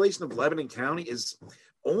population of Lebanon County is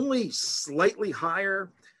only slightly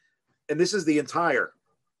higher. And this is the entire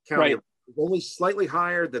county, right. Only slightly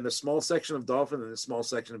higher than the small section of Dauphin and the small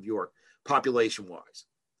section of York, population wise.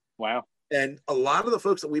 Wow. And a lot of the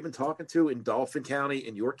folks that we've been talking to in Dauphin County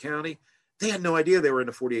and York County, they had no idea they were in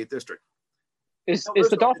the 48th district. Is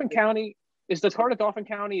the Dauphin County, is the part of Dauphin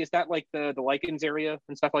County, is that like the Lycans area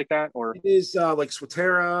and stuff like that? Or it is like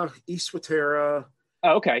Swatara, East Swatara.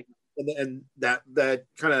 Oh, okay. And that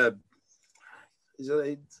kind of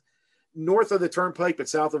is north of the turnpike, but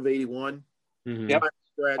south of 81. Mm-hmm. Yep.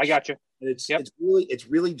 I got you. It's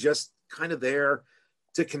really just kind of there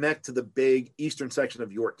to connect to the big eastern section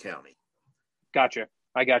of York County. Gotcha.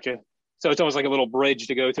 I got you. So it's almost like a little bridge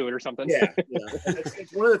to go to it or something. Yeah.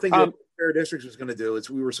 It's one of the things that Fair Districts was going to do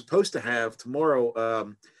is we were supposed to have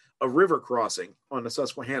tomorrow a river crossing on the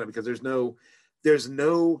Susquehanna, because there's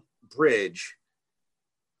no bridge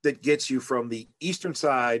that gets you from the eastern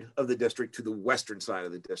side of the district to the western side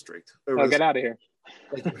of the district. Get out of here.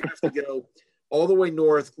 Like you have to go all the way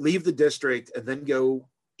north, leave the district, and then go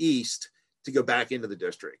east to go back into the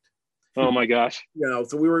district. Oh my gosh.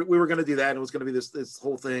 So we were going to do that, and it was going to be this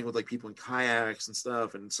whole thing with like people in kayaks and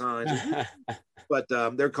stuff and signs. But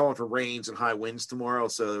they're calling for rains and high winds tomorrow,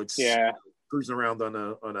 so it's cruising around on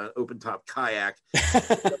an open top kayak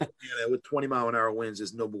with 20-mile-an-hour winds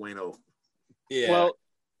is no bueno. Yeah. Well,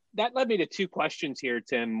 that led me to two questions here,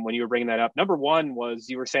 Tim, when you were bringing that up. Number one was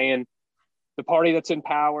you were saying the party that's in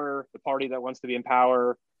power, the party that wants to be in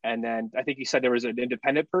power, and then I think you said there was an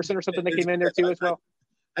independent person or something that came in there too as well.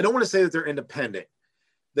 I don't want to say that they're independent.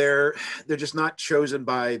 They're just not chosen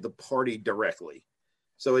by the party directly.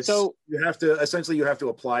 So you have to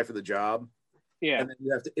apply for the job. Yeah. And then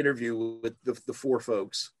you have to interview with the four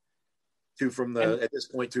folks, at this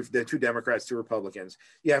point, the two Democrats, two Republicans.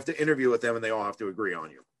 You have to interview with them, and they all have to agree on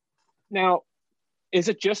you. Now, is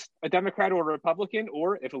it just a Democrat or a Republican,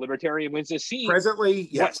 or if a Libertarian wins this seat? Presently,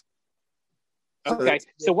 yes. Okay.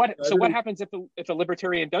 So what happens if a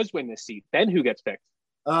Libertarian does win this seat? Then who gets picked?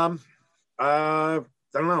 I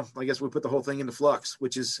don't know. I guess we put the whole thing into flux,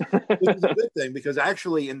 which is a good thing, because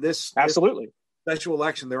actually in this special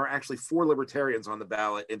election, there are actually 4 Libertarians on the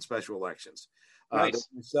ballot in special elections. Nice.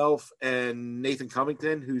 Myself and Nathan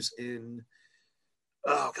Covington, who's in,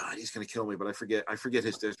 oh God, he's going to kill me, but I forget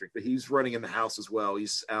his district, but he's running in the House as well.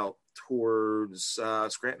 He's out towards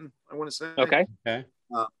Scranton, I want to say. Okay.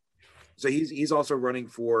 So he's also running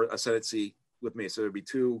for a Senate seat with me. So there'd be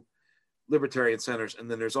 2 Libertarian senators, and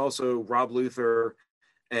then there's also Rob Luther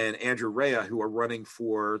and Andrew Rea, who are running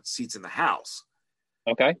for seats in the House.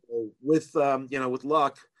 Okay. So with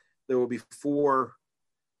luck, there will be 4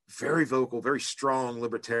 very vocal, very strong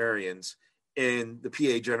Libertarians in the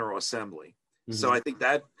PA General Assembly. Mm-hmm. So I think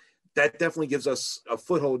that definitely gives us a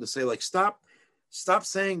foothold to say, like, stop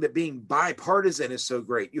saying that being bipartisan is so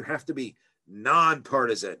great. You have to be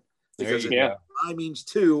nonpartisan. Because I means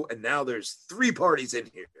 2, and now there's 3 parties in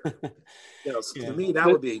here. So to me, that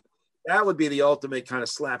would be the ultimate kind of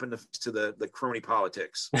slap to the crony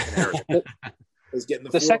politics. Is getting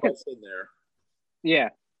the 4 votes in there. Yeah,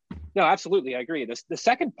 no, absolutely, I agree. The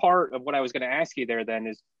second part of what I was going to ask you there then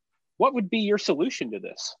is, what would be your solution to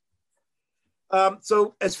this?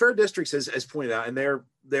 So as Fair Districts has pointed out, and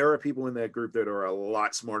there are people in that group that are a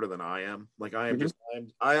lot smarter than I am. Like I am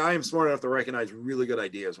I am smart enough to recognize really good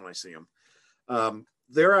ideas when I see them.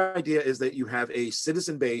 Their idea is that you have a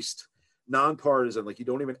citizen-based, nonpartisan, like you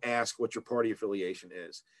don't even ask what your party affiliation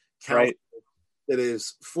is, right? That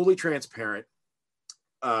is fully transparent,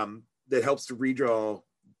 that helps to redraw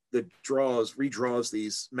redraws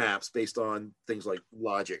these maps based on things like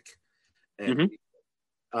logic, and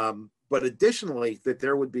but additionally that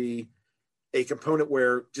there would be a component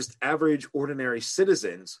where just average ordinary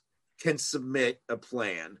citizens can submit a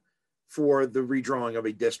plan for the redrawing of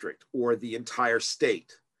a district or the entire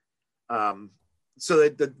state, so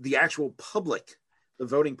that the actual public, the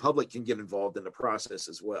voting public, can get involved in the process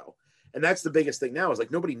as well. And that's the biggest thing now, is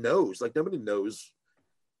like nobody knows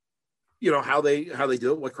how they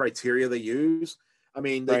do it, what criteria they use. I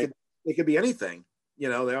mean, they could be anything, I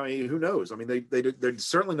mean, who knows? I mean, they're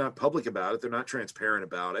certainly not public about it. They're not transparent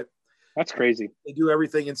about it. That's crazy. They do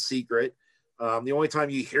everything in secret. The only time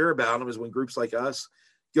you hear about them is when groups like us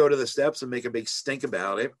go to the steps and make a big stink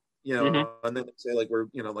about it, and then they say like, we're,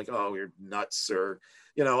 like, oh, you're nuts, or,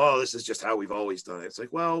 oh, this is just how we've always done it. It's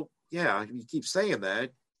like, well, yeah, you keep saying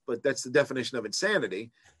that, but that's the definition of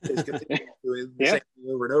insanity, is continuing doing the same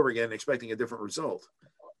thing over and over again, expecting a different result.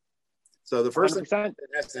 So the first 100%. Thing that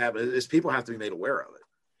has to happen is people have to be made aware of it.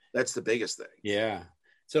 That's the biggest thing. Yeah.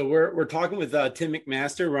 So we're talking with Tim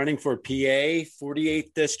McMaster, running for PA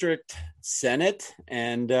 48th District Senate,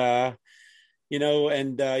 and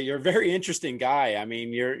you're a very interesting guy. I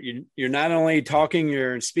mean, you're not only talking,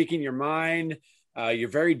 you're speaking your mind. You're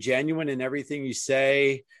very genuine in everything you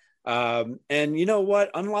say. And you know what?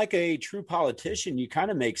 Unlike a true politician, you kind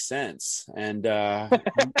of make sense. And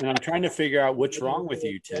I'm trying to figure out what's wrong with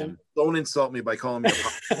you, Tim. Don't insult me by calling me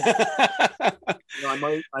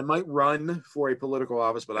I might run for a political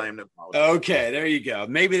office, but I am no politician. Okay, there you go.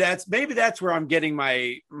 Maybe that's where I'm getting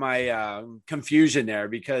my confusion there,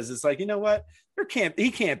 because it's like, you know what?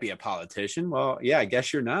 He can't be a politician. Well, yeah, I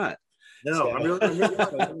guess you're not. No, so. I'm really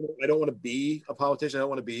I don't want to be a politician. I don't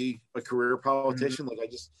want to be a career politician. Like, I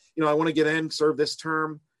just, I want to get in, serve this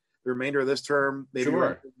term, the remainder of this term, maybe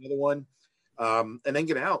run for another one, and then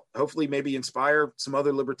get out. Hopefully, maybe inspire some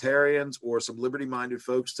other libertarians or some liberty-minded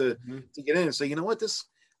folks to get in and say, you know what, this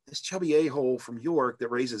chubby a-hole from York that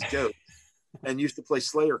raises goats and used to play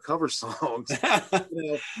Slayer cover songs,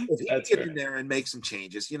 if he can get in there and make some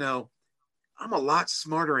changes, I'm a lot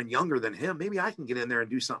smarter and younger than him. Maybe I can get in there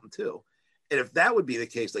and do something too. And if that would be the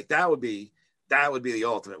case, like that would be the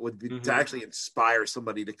ultimate, would be to actually inspire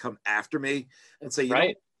somebody to come after me and say, you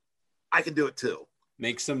know, I can do it too.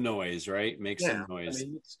 Make some noise, right? Make some noise. I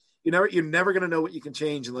mean, you're never going to know what you can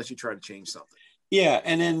change unless you try to change something. Yeah.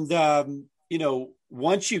 And then,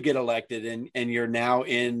 once you get elected and you're now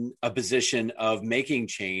in a position of making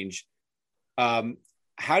change,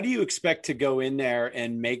 how do you expect to go in there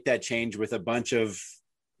and make that change with a bunch of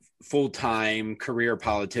full-time career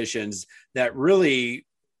politicians that really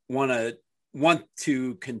want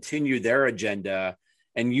to continue their agenda,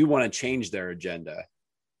 and you want to change their agenda?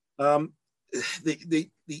 The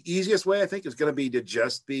easiest way, I think, is going to be to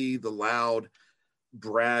just be the loud,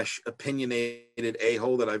 brash, opinionated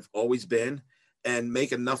a-hole that I've always been, and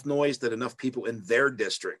make enough noise that enough people in their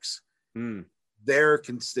districts, their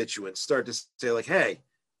constituents, start to say like, hey,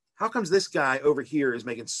 how comes this guy over here is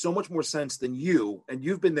making so much more sense than you, and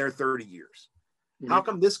you've been there 30 years? How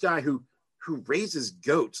come this guy who raises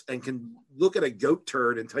goats and can look at a goat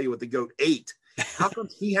turd and tell you what the goat ate, how come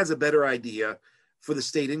he has a better idea for the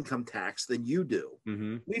state income tax than you do?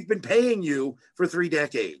 We've been paying you for 3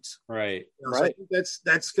 decades. Right. So I think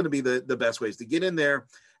that's going to be the best ways to get in there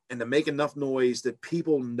and to make enough noise that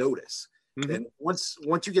people notice. And once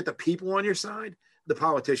you get the people on your side, the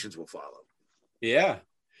politicians will follow. Yeah.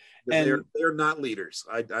 And they're not leaders.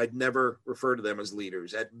 I'd never refer to them as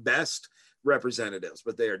leaders. At best, representatives,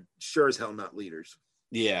 but they are sure as hell not leaders.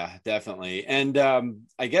 Yeah, definitely. And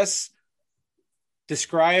I guess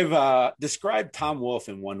describe Tom Wolf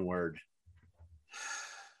in one word.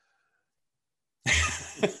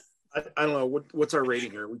 I don't know what's our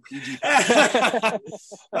rating here. We PG.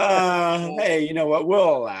 Hey, you know what?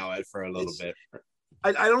 We'll allow it for a little bit.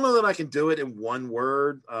 I don't know that I can do it in one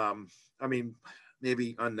word. I mean,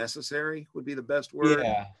 maybe unnecessary would be the best word.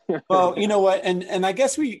 Yeah. Well, you know what? And I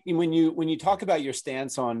guess when you talk about your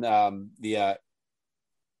stance on the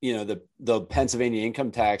Pennsylvania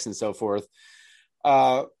income tax and so forth,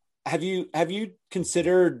 have you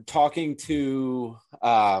considered talking to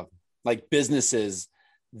like businesses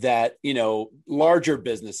that, larger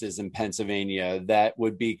businesses in Pennsylvania that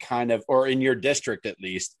would be kind of, or in your district at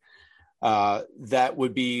least, that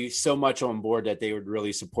would be so much on board that they would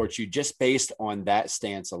really support you just based on that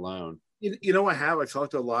stance alone? I've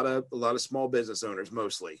talked to a lot of small business owners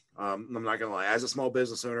mostly. I'm not gonna lie, as a small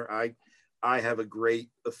business owner, I have a great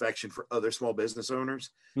affection for other small business owners.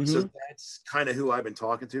 So that's kind of who I've been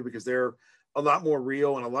talking to, because they're a lot more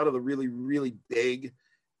real, and a lot of the really, really big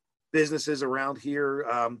businesses around here,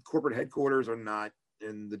 corporate headquarters are not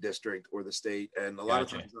in the district or the state, and a lot of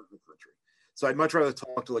Gotcha. times not in the country. So I'd much rather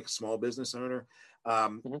talk to like a small business owner.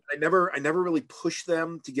 Mhm. I never really push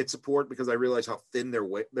them to get support because I realize how thin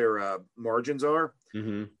their margins are.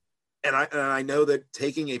 Mm-hmm. And I know that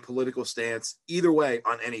taking a political stance either way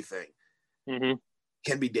on anything Mhm.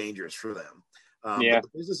 can be dangerous for them. Yeah.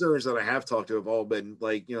 But the business owners that I have talked to have all been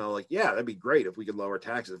like, yeah, that'd be great if we could lower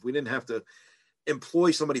taxes. If we didn't have to employ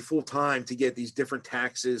somebody full time to get these different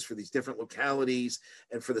taxes for these different localities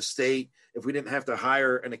and for the state, if we didn't have to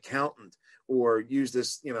hire an accountant or use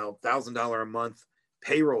this, $1,000 a month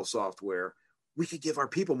payroll software, we could give our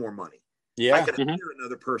people more money. I Yeah. could hire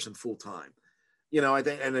another person full time. I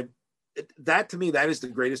think, and that to me, that is the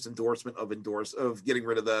greatest endorsement of getting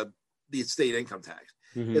rid of the state income tax.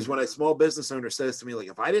 Mhm. Is when a small business owner says to me, like,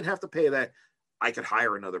 if I didn't have to pay that, I could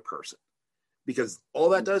hire another person, because all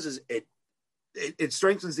that does is it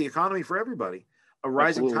strengthens the economy for everybody. A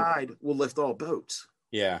rising Absolutely. tide will lift all boats.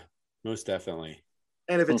 Yeah, most definitely.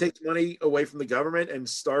 And if it takes money away from the government and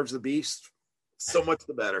starves the beast, so much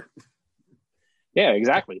the better. Yeah,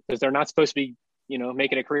 exactly. Because they're not supposed to be,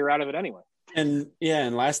 making a career out of it anyway. And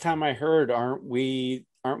last time I heard, aren't we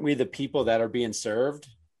the people that are being served?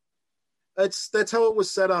 That's how it was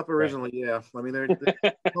set up originally. Right. Yeah. I mean, they're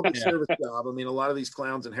public service job. I mean, a lot of these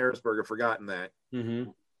clowns in Harrisburg have forgotten that.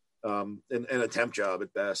 Mm-hmm. And a temp job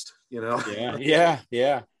at best, Yeah.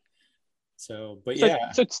 So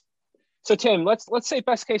Tim, let's say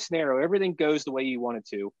best case scenario, everything goes the way you want it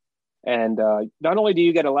to, and not only do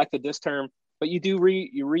you get elected this term, but you do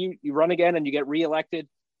you run again and you get reelected.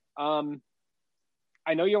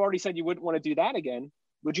 I know you already said you wouldn't want to do that again.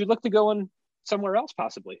 Would you look to go in somewhere else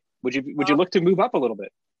possibly? Would you look to move up a little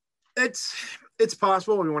bit? It's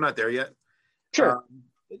possible. I mean, we're not there yet. Sure.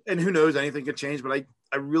 And who knows, anything could change, but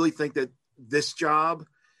I really think that this job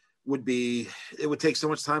would take so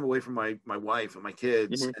much time away from my wife and my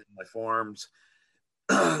kids and my farms.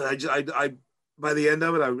 I by the end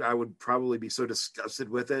of it, I would probably be so disgusted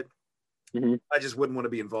with it. Mm-hmm. I just wouldn't want to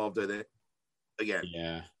be involved in it again.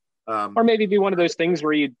 Yeah. Or maybe be one of those things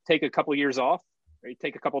where you take a couple years off, or you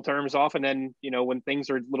take a couple terms off, and then when things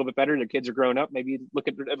are a little bit better, the kids are grown up, maybe look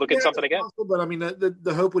at something again. Possible, but I mean,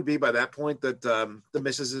 the hope would be by that point that the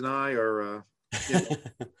missus and I are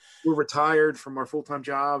we're retired from our full-time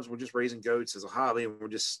jobs. We're just raising goats as a hobby, and we're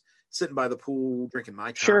just sitting by the pool, drinking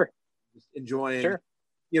my coffee, sure, just enjoying, sure.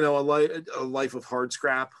 a life of hard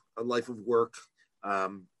scrap, a life of work,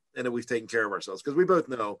 and that we've taken care of ourselves, because we both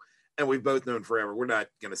know, and we've both known forever, we're not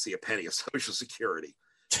going to see a penny of Social Security.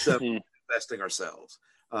 So investing ourselves.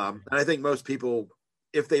 And I think most people,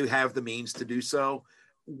 if they have the means to do so,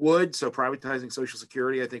 would. So privatizing Social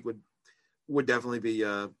Security, I think would definitely be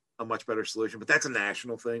a much better solution. But that's a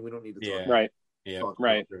national thing. We don't need to talk. Right. Yeah.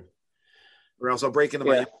 Right. Or else I'll break into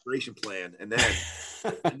my immigration plan, and then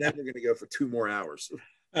we're going to go for 2 more hours.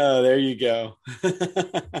 Oh, there you go.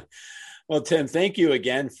 Well, Tim, thank you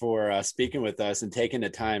again for speaking with us and taking the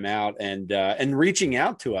time out and reaching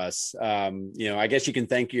out to us. I guess you can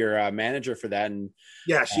thank your manager for that. And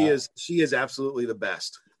yeah, she is absolutely the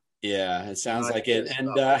best. Yeah, it sounds like it.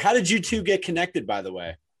 And how did you two get connected, by the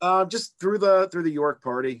way? Just through the York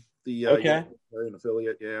Party, the okay, an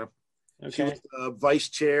affiliate. Yeah. Okay. She was vice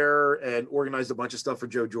chair and organized a bunch of stuff for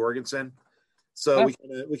Joe Jorgensen. So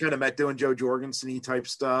we kind of met doing Joe Jorgensen-y type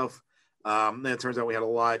stuff. Then it turns out we had a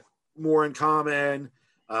lot more in common.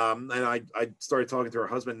 And I started talking to her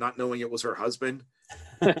husband, not knowing it was her husband.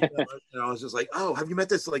 And I was just like, "Oh, have you met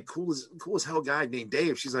this like cool as hell guy named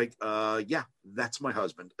Dave?" She's like, "Yeah, that's my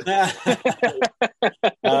husband."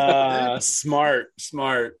 Smart.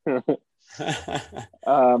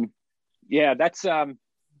 Yeah, that's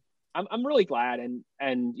I'm really glad, and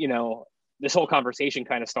this whole conversation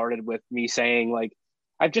kind of started with me saying, like,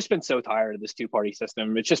 I've just been so tired of this 2-party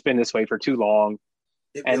system. It's just been this way for too long.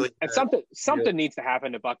 And something needs to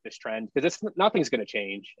happen to buck this trend, because nothing's going to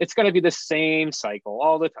change. It's going to be the same cycle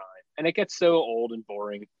all the time, and it gets so old and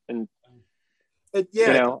boring. And I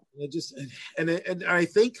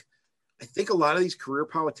think a lot of these career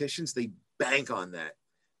politicians, they bank on that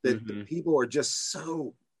the people are just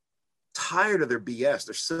so tired of their BS.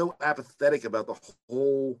 They're so apathetic about the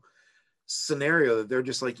whole scenario that they're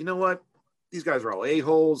just like, you know what? These guys are all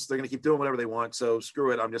a-holes. They're going to keep doing whatever they want. So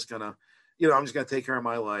screw it. I'm just going to take care of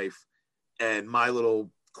my life and my little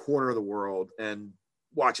corner of the world and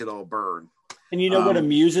watch it all burn. And what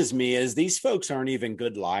amuses me is these folks aren't even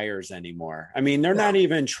good liars anymore. I mean, they're not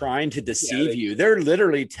even trying to deceive you. They're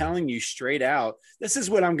literally telling you straight out, this is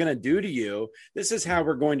what I'm going to do to you. This is how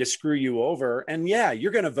we're going to screw you over. And yeah,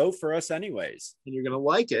 you're going to vote for us anyways. And you're going to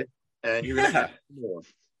like it. And you're going to have more.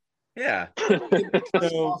 Yeah.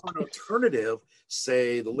 Offer an alternative,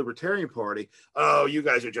 say the Libertarian Party. Oh, you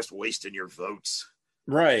guys are just wasting your votes.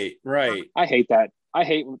 Right. I hate that. I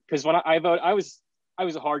hate because when I vote, I was a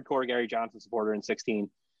hardcore Gary Johnson supporter in 2016.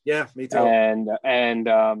 Yeah, me too. And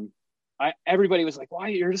everybody was like, "Why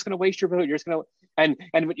you're just going to waste your vote? You're just going to." And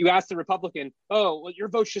when you ask the Republican, "Oh, well, your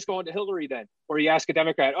vote's just going to Hillary then," or you ask a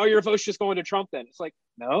Democrat, "Oh, your vote's just going to Trump then," it's like,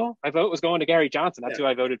 no, my vote was going to Gary Johnson. That's who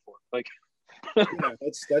I voted for. Like, yeah,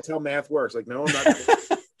 that's how math works. Like, no, I'm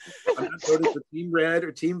not voting for Team Red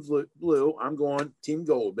or Team Blue. I'm going Team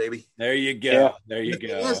Gold, baby. There you go. Yeah. There you go.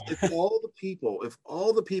 Yes, if all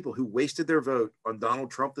the people who wasted their vote on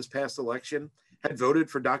Donald Trump this past election had voted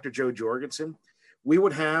for Dr. Joe Jorgensen, we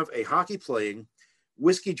would have a hockey playing,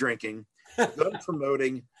 whiskey drinking, gun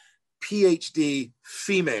promoting, PhD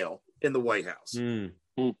female in the White House.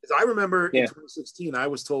 As I remember in 2016, I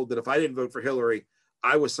was told that if I didn't vote for Hillary,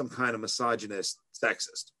 I was some kind of misogynist,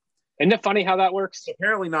 sexist. Isn't it funny how that works?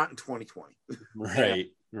 Apparently not in 2020. Right.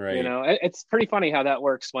 You know, it's pretty funny how that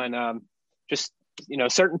works when just, you know,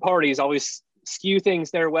 certain parties always skew things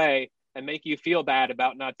their way and make you feel bad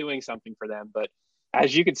about not doing something for them. But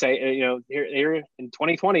as you could say, you know, here in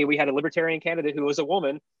 2020, we had a Libertarian candidate who was a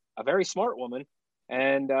woman, a very smart woman,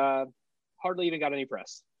 and hardly even got any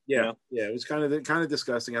press. Yeah, you know? Yeah, it was kind of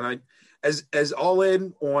disgusting. And I, as all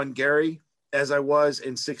in on Gary as I was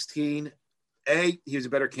in 16, he was a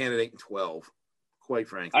better candidate in 12, quite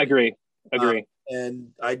frankly. I agree. And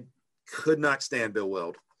I could not stand Bill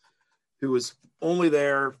Weld, who was only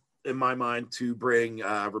there, in my mind, to bring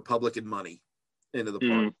Republican money into the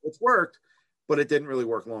party. It's worked, but it didn't really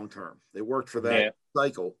work long term. It worked for that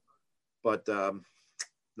cycle, but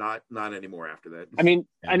not anymore after that. I mean,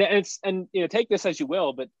 and you know, take this as you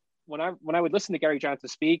will, but when I would listen to Gary Johnson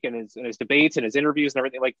speak and his debates and his interviews and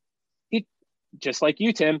everything, like he, just like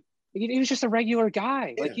you, Tim, he was just a regular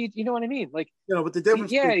guy. Yeah. Like you know what I mean? Like, you know, but the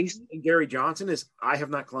difference in Gary Johnson is I have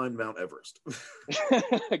not climbed Mount Everest.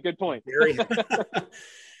 Good point. Gary.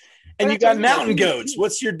 And you got mountain goats.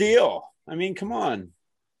 What's your deal? I mean, come on.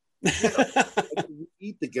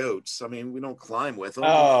 Eat the goats. I mean, we don't climb with them.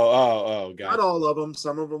 Oh, God. Not all of them.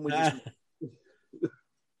 Some of them we just.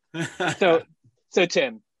 So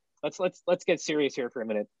Tim, let's get serious here for a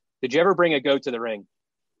minute. Did you ever bring a goat to the ring?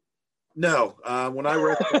 No. When I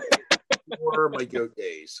wrestled for my goat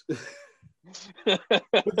days.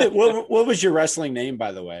 What was your wrestling name,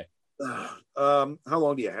 by the way? How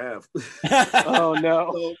long do you have? Oh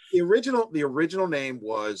no. So the original name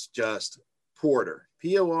was just Porter.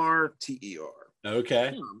 Porter.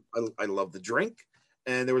 Okay. I love the drink.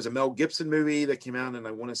 And there was a Mel Gibson movie that came out in,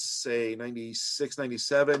 I want to say 96,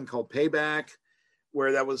 97 called Payback,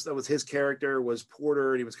 where that was his character was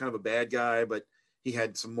Porter, and he was kind of a bad guy, but he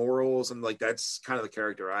had some morals, and like that's kind of the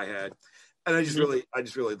character I had. And I just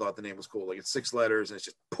really thought the name was cool. Like it's 6 letters and it's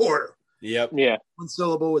just Porter. Yep. Yeah. 1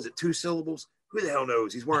 syllable. Is it 2 syllables? Who the hell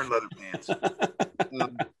knows? He's wearing leather pants.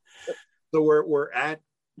 So we're at.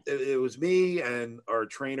 It was me and our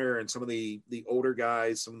trainer and some of the older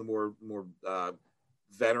guys, some of the more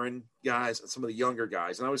veteran guys, and some of the younger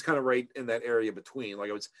guys. And I was kind of right in that area between.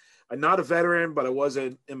 Like I'm not a veteran, but I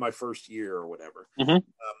wasn't in my first year or whatever.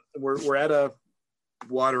 We're at a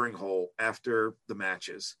watering hole after the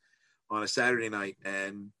matches on a Saturday night,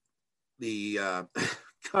 and the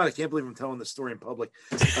God, I can't believe I'm telling this story in public.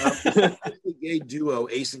 The gay duo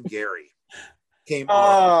Ace and Gary came on.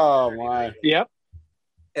 Oh my! Yep.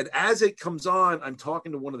 And as it comes on, I'm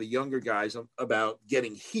talking to one of the younger guys about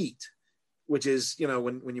getting heat, which is, you know,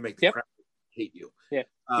 when you make the crowd hate you. Yeah.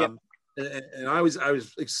 And I was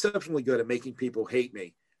exceptionally good at making people hate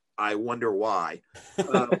me. I wonder why.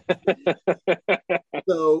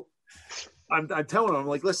 So I'm telling them, I'm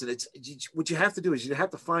like, listen, what you have to do is you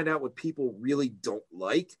have to find out what people really don't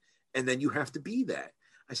like, and then you have to be that.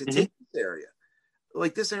 I said, take this area.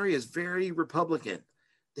 Like, this area is very Republican.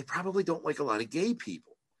 They probably don't like a lot of gay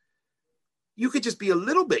people. You could just be a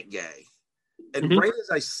little bit gay. And right as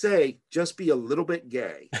I say, just be a little bit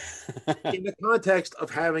gay in the context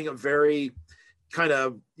of having a very kind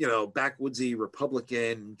of, you know, backwoodsy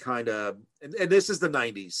Republican kind of, and this is the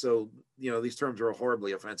 90s. So, you know, these terms are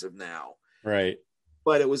horribly offensive now. Right.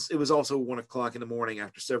 But it was also 1 o'clock in the morning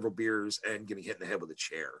after several beers and getting hit in the head with a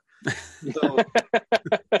chair. So,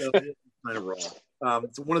 kind of raw.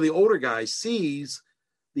 So one of the older guys sees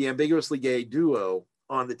the ambiguously gay duo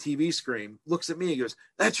on the TV screen, looks at me and goes,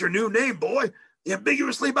 "That's your new name, boy. The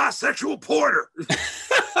ambiguously bisexual Porter."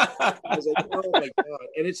 I was like, oh my God.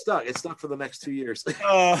 And it stuck. It stuck for the next 2 years.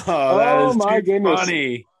 Oh my goodness.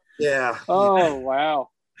 Funny. Yeah. Oh, wow.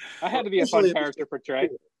 I had to be a fun character portray.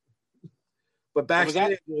 But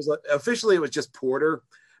backstage, it was officially it was just Porter.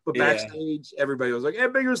 But backstage, everybody was like,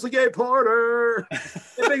 "Ambiguously gay Porter,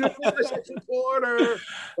 ambiguously bisexual Porter,"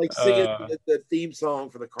 like singing the theme song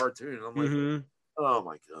for the cartoon. And I'm like, "Oh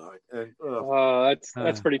my god!" And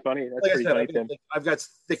that's pretty funny. That's like pretty I said, funny, Tim. I've got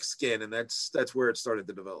thick skin, and that's where it started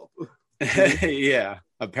to develop. Yeah,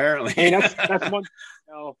 apparently. I mean, that's one.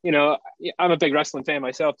 I'm a big wrestling fan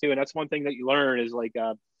myself too, and that's one thing that you learn is like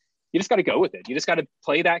you just got to go with it. You just got to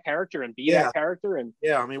play that character and be that character. And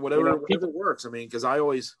I mean, whatever works. I mean, because I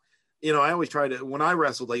always try to, when I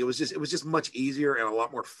wrestled, like it was just much easier and a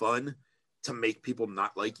lot more fun to make people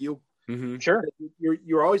not like you. Mm-hmm. Sure,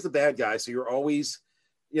 you're always the bad guy, so you're always,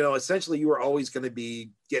 essentially you are always going to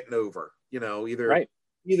be getting over. Either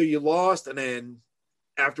you lost and then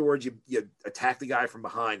afterwards you attack the guy from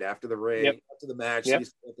behind after the ring, after the match, so you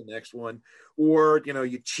start the next one, or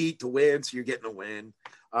you cheat to win, so you're getting a win.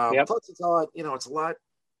 Plus it's a lot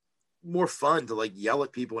more fun to like yell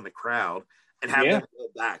at people in the crowd and have them go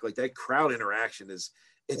back. Like that crowd interaction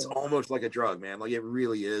it's almost like a drug, man. Like it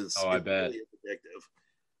really is. I bet. Really is addictive.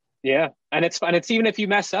 Yeah, and it's even if you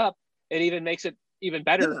mess up, it even makes it even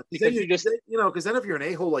better because because then if you're an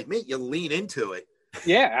a-hole like me, you lean into it.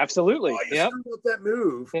 Yeah, absolutely. You screwed up that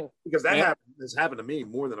move because that has happened to me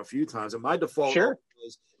more than a few times. And my default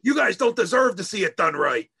is, you guys don't deserve to see it done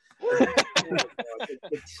right.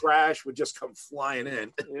 The trash would just come flying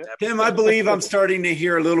in. Tim, I believe I'm starting to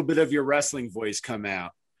hear a little bit of your wrestling voice come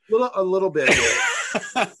out. A little bit.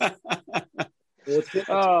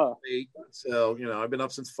 So I've been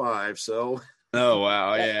up since 5. So. Oh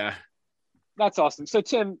wow, yeah. That's awesome. So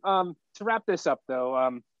Tim, to wrap this up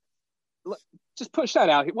though, just push that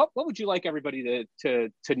out. What would you like everybody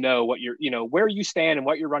to know what you're, where you stand and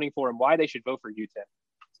what you're running for and why they should vote for you, Tim?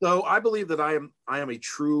 So I believe that I am a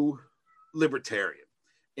true libertarian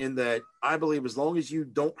in that I believe as long as you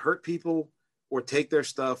don't hurt people or take their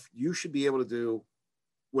stuff, you should be able to do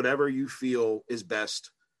whatever you feel is best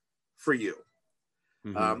for you.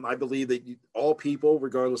 Mm-hmm. I believe that all people,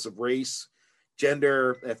 regardless of race,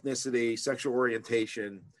 gender, ethnicity, sexual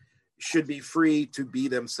orientation, should be free to be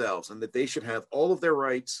themselves and that they should have all of their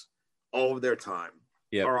rights, all of their time,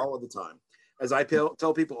 or all of the time. As I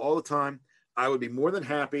tell people all the time, I would be more than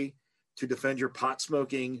happy to defend your pot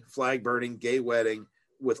smoking, flag burning, gay wedding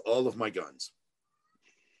with all of my guns.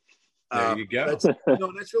 There you go. That's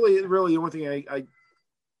really the only thing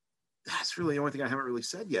that's really the only thing I haven't really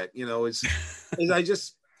said yet, is I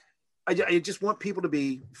just want people to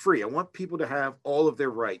be free. I want people to have all of their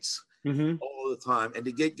rights all the time and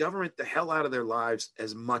to get government the hell out of their lives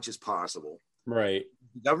as much as possible. Right.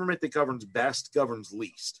 The government that governs best governs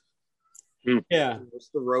least. Yeah. It's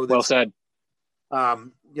the road. Well said.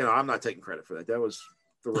 I'm not taking credit for that. That was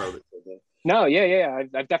the road that said that. No,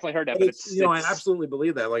 I've definitely heard that. But I absolutely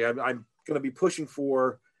believe that. Like I'm going to be pushing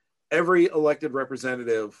for every elected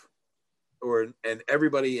representative and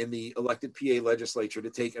everybody in the elected PA legislature to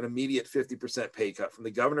take an immediate 50% pay cut from the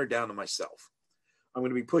governor down to myself. I'm going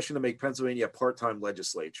to be pushing to make Pennsylvania a part-time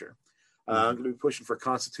legislature. I'm going to be pushing for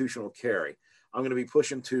constitutional carry. I'm going to be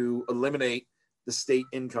pushing to eliminate the state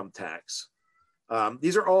income tax.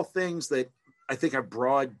 These are all things that I think have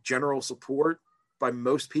broad general support by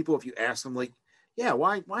most people. If you ask them, like,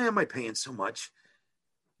 why am I paying so much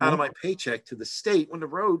out of my paycheck to the state when the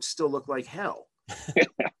roads still look like hell?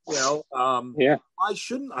 Why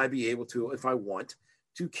shouldn't I be able to, if I want,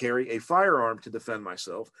 to carry a firearm to defend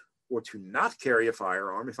myself or to not carry a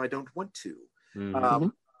firearm if I don't want to?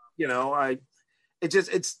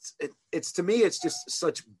 It's to me, it's just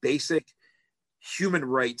such basic human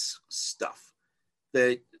rights stuff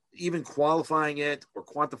that even qualifying it or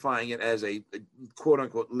quantifying it as a quote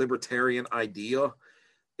unquote libertarian idea,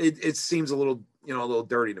 it seems a little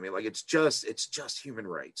dirty to me. Like it's just human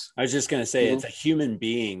rights. I was just going to say it's a human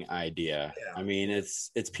being idea. Yeah. I mean,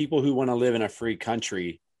 it's people who want to live in a free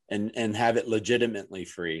country and have it legitimately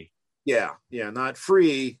free. Yeah. Not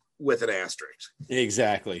free with an asterisk.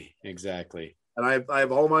 Exactly. And I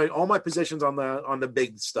have all my positions on the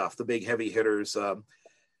big stuff, the big heavy hitters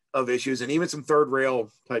of issues, and even some third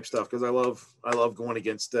rail type stuff, because I love going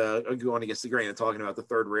against the grain and talking about the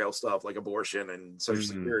third rail stuff like abortion and Social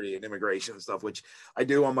Security and immigration and stuff, which I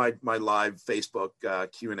do on my live Facebook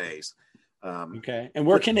Q&As. Okay, and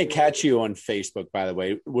where can they catch you on Facebook? By the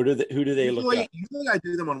way, who do they look at? Usually I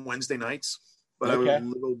do them on Wednesday nights, but I was a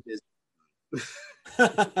little busy.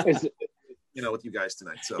 With you guys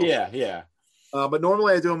tonight. So yeah. But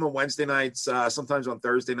normally I do them on Wednesday nights, sometimes on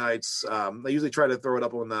Thursday nights. I usually try to throw it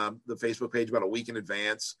up on the Facebook page about a week in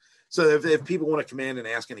advance. So if people want to come in and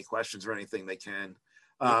ask any questions or anything, they can.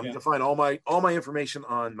 You can find all my information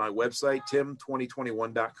on my website,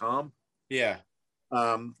 tim2021.com. Yeah.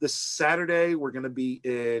 This Saturday, we're going to be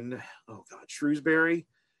in, Shrewsbury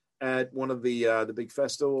at one of the big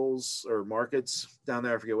festivals or markets down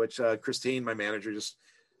there. I forget which. Christine, my manager, just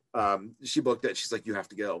she booked it. She's like, you have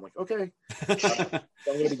to go. I'm like, okay. So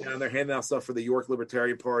I'm going to be down there handing out stuff for the York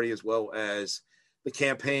Libertarian Party as well as the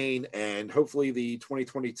campaign and hopefully the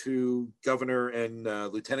 2022 governor and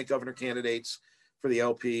lieutenant governor candidates for the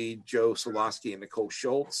LP, Joe Solosky and Nicole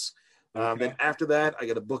Schultz. Then after that, I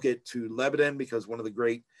got to book it to Lebanon because one of the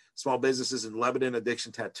great small businesses in Lebanon,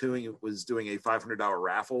 Addiction Tattooing, was doing a $500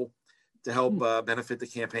 raffle to help benefit the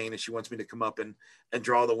campaign. And she wants me to come up and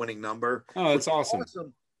draw the winning number. Oh, that's awesome.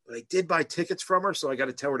 But I did buy tickets from her, so I got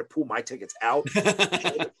to tell her to pull my tickets out.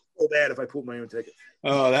 It's so bad if I pulled my own ticket.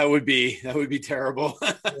 Oh, that would be terrible.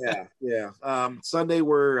 Yeah. Sunday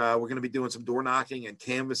we're going to be doing some door knocking and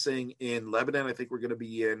canvassing in Lebanon. I think we're going to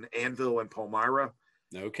be in Anvil and Palmyra.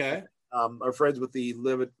 Okay. Our friends with the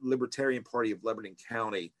Libertarian Party of Lebanon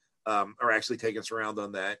County are actually taking us around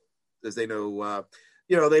on that, as they know,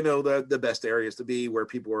 they know the best areas to be where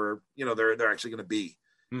people are, they're actually going to be.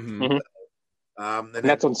 Mm-hmm. And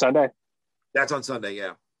that's on Sunday. That's on Sunday,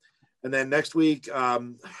 yeah. And then next week, I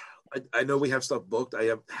know we have stuff booked.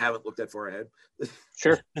 I haven't looked that far ahead.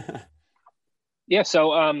 Sure. Yeah. So,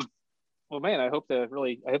 well, man, I hope to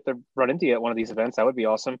run into you at one of these events. That would be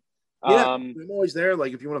awesome. Yeah, I'm always there.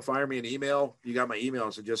 Like, if you want to fire me an email, you got my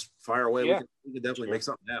email, so just fire away. Yeah. We can definitely make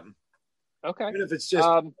something happen. Okay. Even if it's just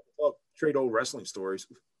trade old wrestling stories.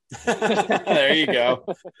 There you go.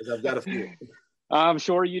 Because I've got a few. I'm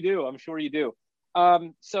sure you do.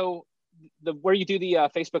 So where you do the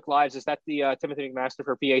Facebook Lives, is that the Timothy McMaster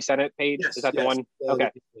for PA Senate page? Yes, is that the one? Okay.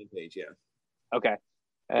 The page, yeah. Okay.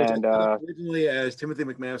 And originally as Timothy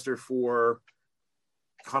McMaster for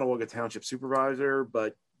Conewaga Township Supervisor,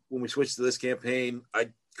 but when we switched to this campaign, I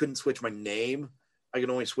couldn't switch my name. I can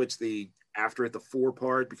only switch the after it, the for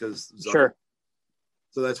part, because sure.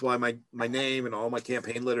 So that's why my name and all my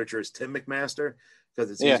campaign literature is Tim McMaster,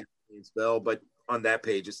 because it's easier to spell. But on that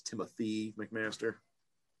page, it's Timothy McMaster.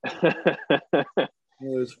 It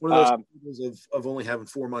was one of those of only having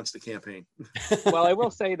 4 months to campaign. Well, I will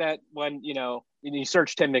say that when you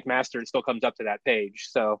search Tim McMaster, it still comes up to that page,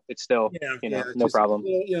 so it's still no problem.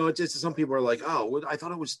 It's just some people are like, oh, I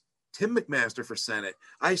thought it was Tim McMaster for Senate.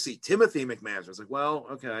 I see Timothy McMaster. It's like, well,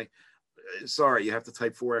 okay, sorry, you have to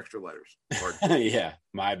type 4 extra letters. Yeah,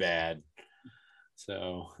 my bad.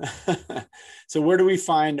 So, so where do we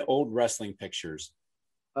find old wrestling pictures?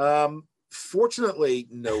 Fortunately,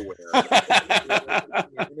 nowhere.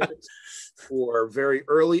 Or very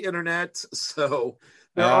early internet. So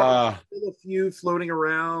there are still a few floating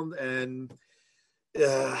around, and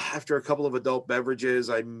after a couple of adult beverages,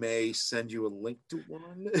 I may send you a link to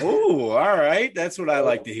one. Oh, all right. That's what I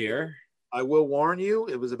like to hear. I will warn you,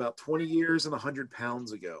 it was about 20 years and 100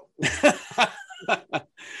 pounds ago.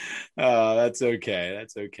 That's okay.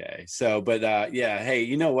 That's okay. So, but hey,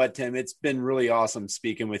 you know what, Tim? It's been really awesome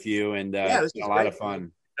speaking with you, and it's been a lot of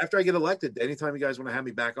fun. After I get elected, anytime you guys want to have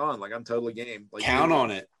me back on, like, I'm totally game. Like, count on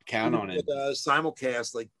it.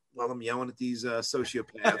 Simulcast, like, while I'm yelling at these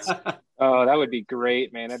sociopaths. Oh, that would be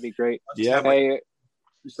great, man. That'd be great. Yeah. Hey,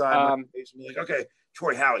 like, okay,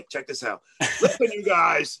 Troy, Howie, check this out. Listen, you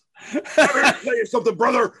guys. Let me tell you something,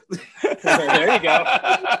 brother. There you go.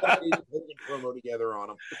 Promo together on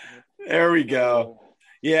them. There we go.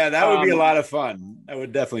 Yeah, that would be a lot of fun. That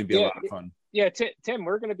would definitely be a lot of fun. Yeah, Tim,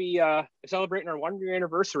 we're going to be celebrating our 1-year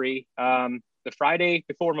anniversary the Friday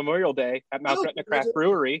before Memorial Day at Mount Gretna Craft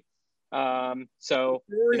Brewery. So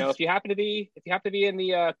if you happen to be in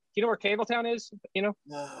the you know where Campbelltown is?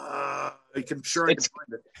 I can find it.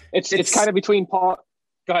 It's kind of between Paul.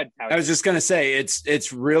 Go ahead, Howard. I was just gonna say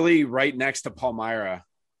it's really right next to Palmyra.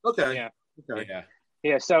 Okay. Yeah. Okay.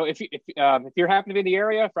 Yeah. So if you're happen to be in the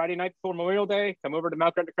area Friday night before Memorial Day, come over to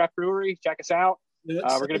Mount Gretna Craft Brewery, check us out. We're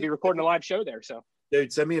going to be recording a live show there. So,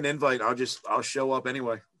 dude, send me an invite. I'll show up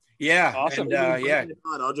anyway. Yeah. Awesome. And,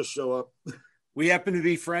 I'll just show up. We happen to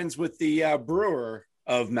be friends with the brewer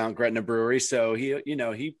of Mount Gretna Brewery, so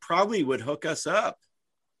he probably would hook us up.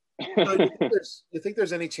 You think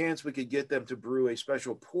there's any chance we could get them to brew a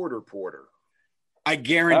special porter? I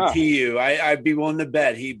guarantee you, I'd be willing to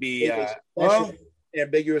bet he'd be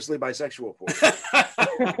ambiguously bisexual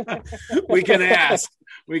porter. We can ask.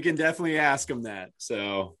 We can definitely ask him that.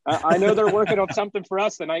 So I know they're working on something for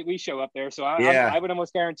us the night we show up there. So I would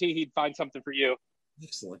almost guarantee he'd find something for you.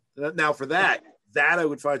 Excellent. Now for that I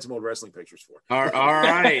would find some old wrestling pictures for. All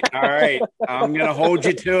right. I'm going to hold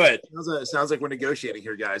you to it. Sounds like we're negotiating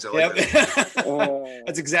here, guys. I like that.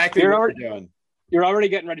 That's exactly what we're doing. You're already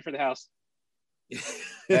getting ready for the house.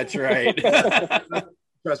 That's right.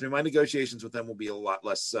 trust me, my negotiations with them will be a lot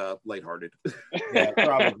less lighthearted. Yeah,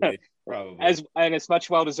 probably. And it's much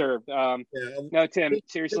well deserved. No, Tim,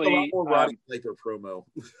 seriously, a lot more Roddy Piper promo.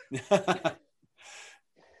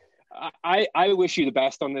 I wish you the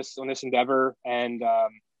best on this endeavor, and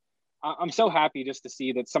I'm so happy just to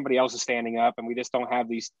see that somebody else is standing up, and we just don't have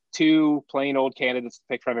these two plain old candidates to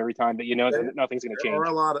pick from every time. But nothing's going to change.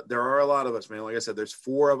 There are a lot of us, man. Like I said, there's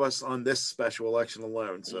 4 of us on this special election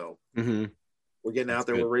alone. So we're getting out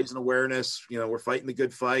there. We're raising awareness. We're fighting the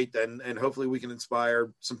good fight, and hopefully we can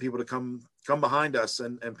inspire some people to come behind us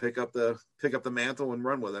and pick up the mantle and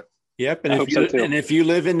run with it. Yep. And if you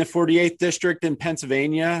live in the 48th district in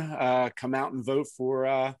Pennsylvania, come out and vote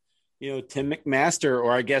for Tim McMaster,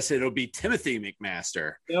 or I guess it'll be Timothy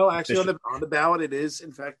McMaster. No, actually on the ballot, it is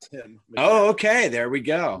in fact Tim McMaster. Oh, okay. There we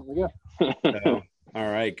go. So,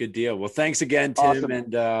 all right. Good deal. Well, thanks again, Tim. Awesome.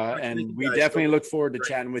 And we definitely look forward to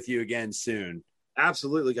chatting with you again soon.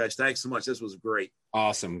 Absolutely, guys. Thanks so much. This was great.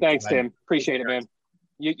 Awesome. Thanks, Tim. Appreciate it, man.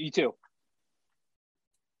 You too.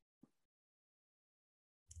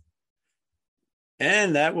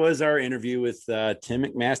 And that was our interview with Tim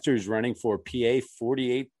McMaster, who's running for PA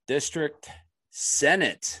 48th District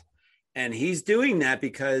Senate. And he's doing that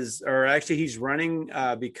because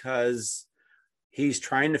he's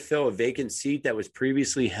trying to fill a vacant seat that was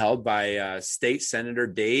previously held by State Senator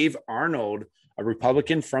Dave Arnold, a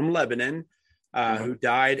Republican from Lebanon, who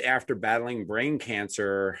died after battling brain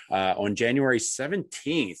cancer on January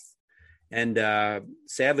 17th. And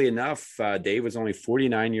sadly enough, Dave was only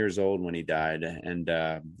 49 years old when he died. And,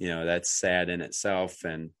 that's sad in itself.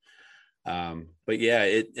 And, but yeah,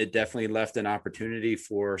 it definitely left an opportunity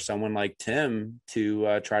for someone like Tim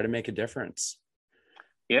to try to make a difference.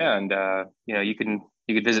 Yeah. And, you can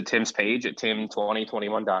visit Tim's page at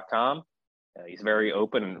tim2021.com. He's very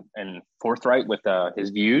open and forthright with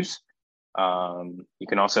his views. You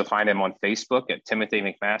can also find him on Facebook at Timothy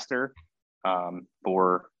McMaster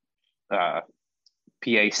for PA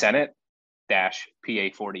Senate PA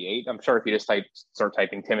 48. I'm sure if you just start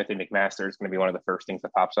typing Timothy McMaster, it's going to be one of the first things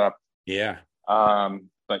that pops up. Yeah.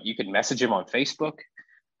 But you can message him on Facebook.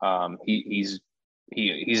 He's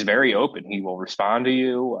very open. He will respond to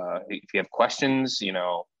you. If you have questions, I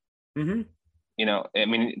mean,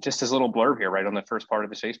 just his little blurb here, right on the first part of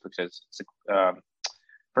his Facebook says,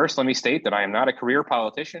 first, let me state that I am not a career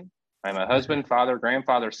politician. I'm a husband, father,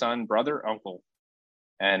 grandfather, son, brother, uncle.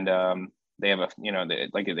 And they have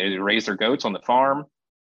they raise their goats on the farm.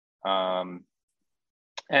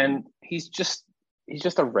 And he's just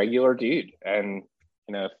a regular dude. And,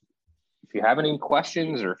 if you have any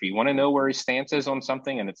questions or if you want to know where his stance is on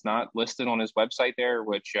something and it's not listed on his website there,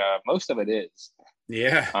 which most of it is.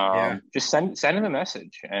 Yeah. Just send him a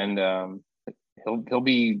message and he'll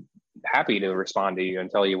be happy to respond to you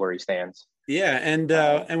and tell you where he stands. Yeah.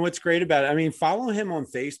 And what's great about it, I mean, follow him on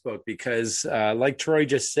Facebook because like Troy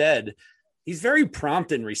just said, he's very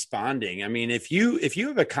prompt in responding. I mean, if you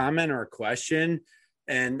have a comment or a question,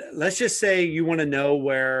 and let's just say you want to know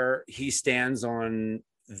where he stands on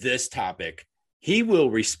this topic, he will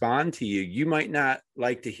respond to you. You might not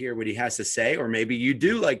like to hear what he has to say, or maybe you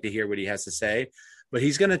do like to hear what he has to say, but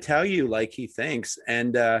he's going to tell you like he thinks.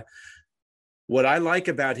 And what I like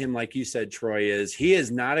about him, like you said, Troy, is he is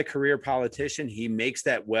not a career politician. He makes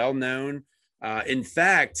that well known. In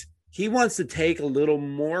fact, he wants to take a little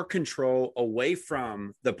more control away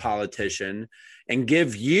from the politician and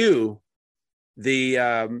give you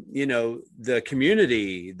the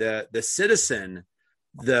community, the citizen,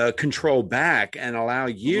 the control back, and allow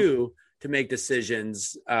you to make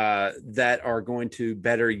decisions that are going to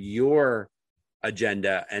better your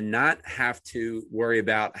agenda and not have to worry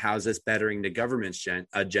about how's this bettering the government's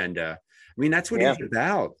agenda. I mean, that's what he's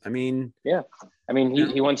about. I mean,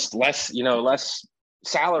 he wants less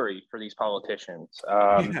salary for these politicians.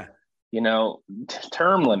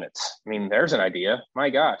 Term limits. I mean, there's an idea. My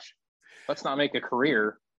gosh, let's not make a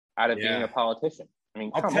career out of being a politician. I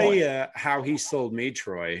mean, I'll tell you how he sold me,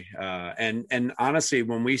 Troy. And honestly,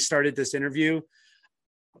 when we started this interview,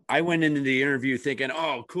 I went into the interview thinking,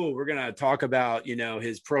 oh, cool, we're going to talk about,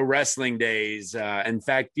 his pro wrestling days. In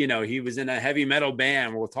fact, he was in a heavy metal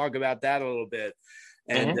band. We'll talk about that a little bit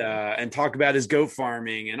and talk about his goat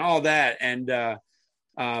farming and all that. And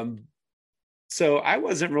so I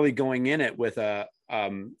wasn't really going in it with a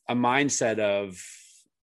mindset of,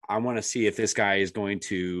 I want to see if this guy is going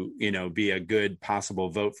to, be a good possible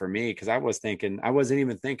vote for me. Cause I wasn't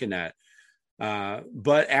even thinking that.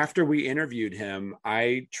 But after we interviewed him,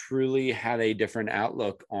 I truly had a different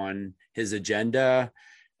outlook on his agenda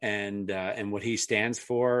and what he stands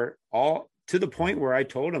for, all to the point where I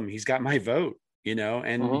told him he's got my vote,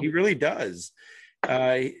 and he really does.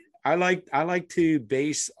 I like to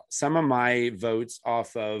base some of my votes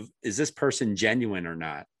off of, is this person genuine or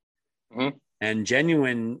not? Mm-hmm. And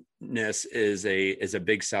genuineness is a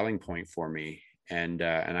big selling point for me. And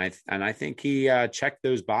I think he checked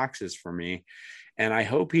those boxes for me. And I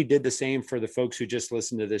hope he did the same for the folks who just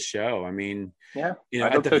listened to this show. I mean, yeah,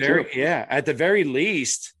 at the very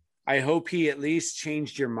least, I hope he at least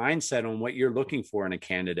changed your mindset on what you're looking for in a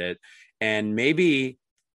candidate, and maybe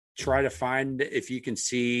try to find if you can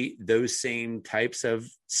see those same types of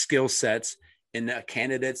skill sets in the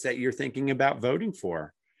candidates that you're thinking about voting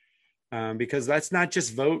for. Because that's not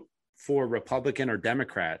just vote for Republican or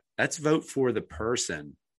Democrat. That's vote for the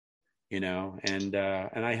person, and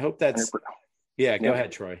I hope that's, yeah, go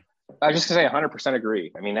ahead, Troy. I was just gonna say 100%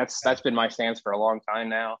 agree. I mean, that's been my stance for a long time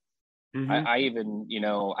now. Mm-hmm. I even,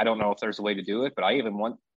 I don't know if there's a way to do it, but I even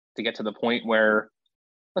want to get to the point where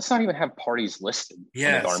let's not even have parties listed on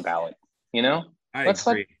the darn ballot. Let's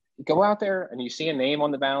go out there and you see a name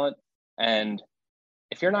on the ballot, and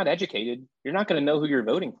if you're not educated, you're not going to know who you're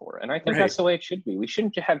voting for. And I think that's the way it should be. We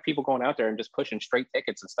shouldn't have people going out there and just pushing straight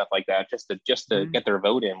tickets and stuff like that just to get their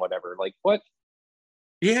vote in, whatever. Like what?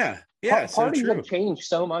 Yeah. Parties have changed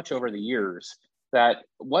so much over the years that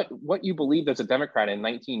what you believed as a Democrat in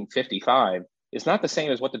 1955 is not the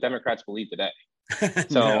same as what the Democrats believe today.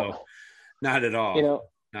 So, no, not at all.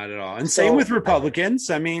 Not at all. And same with Republicans.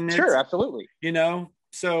 I mean, sure, absolutely.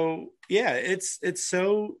 So yeah, it's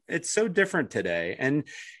so different today. And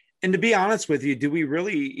to be honest with you, do we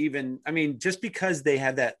really even, I mean, just because they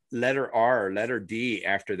have that letter R or letter D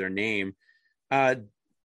after their name,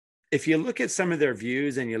 if you look at some of their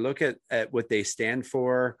views and you look at what they stand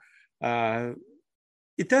for,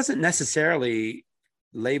 it doesn't necessarily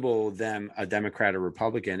label them a Democrat or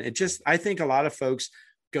Republican. I think a lot of folks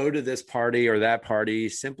go to this party or that party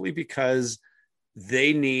simply because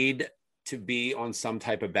they need to be on some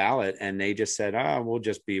type of ballot, and they just said, we'll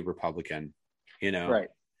just be Republican, right.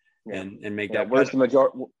 Yeah. And make that. Where's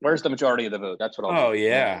the majority of the vote? That's what I'll do.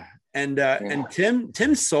 Yeah. And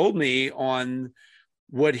Tim sold me on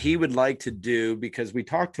what he would like to do, because we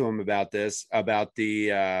talked to him about this, about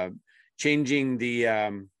the changing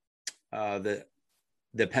the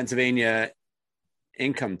Pennsylvania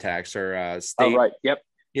income tax or state. Oh, right. Yep.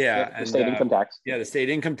 Yeah. Yep. The state income tax. Yeah. The state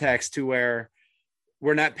income tax, to where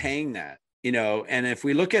we're not paying that, and if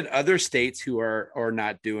we look at other states who are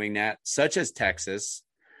not doing that, such as Texas,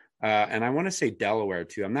 and I want to say Delaware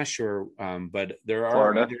too, I'm not sure. But there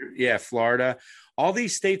are, Florida, all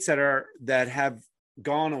these states that have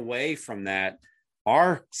gone away from that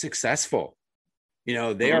are successful.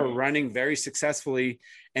 They are running very successfully,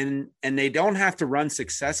 and they don't have to run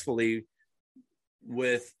successfully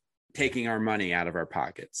with taking our money out of our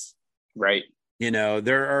pockets. Right.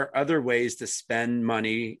 There are other ways to spend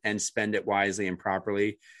money and spend it wisely and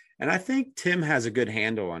properly. And I think Tim has a good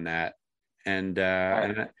handle on that. And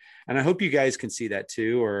I hope you guys can see that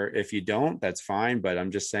too, or if you don't, that's fine. But I'm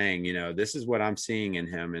just saying, this is what I'm seeing in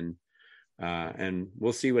him, and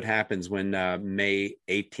we'll see what happens when May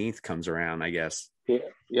 18th comes around, I guess. Yeah.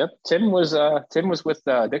 Yep. Tim was with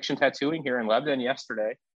Addiction Tattooing here in Lebanon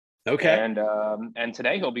yesterday. Okay. And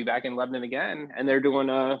today he'll be back in Lebanon again, and they're going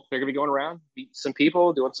to be going around, meeting some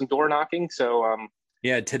people, doing some door knocking. So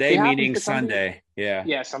today meeting Sunday. Yeah.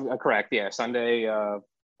 Yeah. Correct. Yeah. Sunday.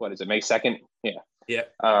 What is it? May 2nd. Yeah. Yeah.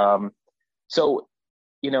 So,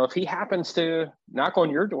 if he happens to knock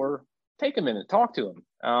on your door, take a minute, talk to him,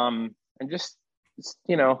 and just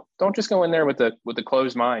don't just go in there with a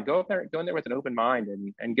closed mind. Go in there with an open mind,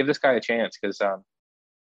 and give this guy a chance, because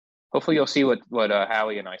hopefully you'll see what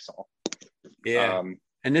Howie and I saw. Yeah.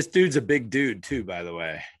 And this dude's a big dude too, by the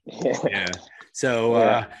way. Yeah.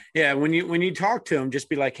 So when you talk to him, just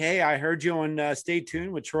be like, hey, I heard you on Stay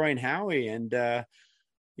Tuned with Troy and Howie, and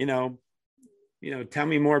tell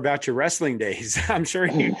me more about your wrestling days. I'm sure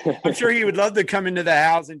he would love to come into the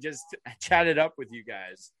house and just chat it up with you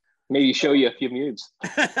guys. Maybe show you a few moves.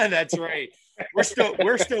 That's right.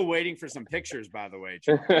 We're still waiting for some pictures, by the way.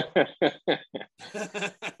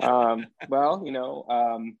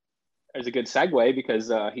 There's a good segue,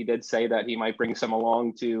 because he did say that he might bring some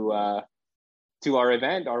along to our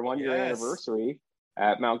event, our 1-year anniversary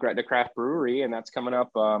at Mount Gretna Craft Brewery, and that's coming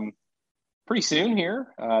up pretty soon here,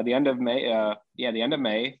 the end of May. The end of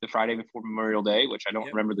May, the Friday before Memorial Day, which I don't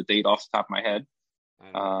remember the date off the top of my head.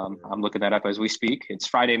 I'm looking that up as we speak. It's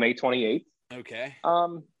Friday, May 28th. Okay.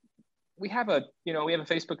 We have a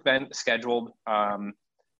Facebook event scheduled.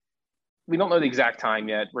 We don't know the exact time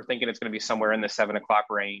yet. We're thinking it's going to be somewhere in the 7 o'clock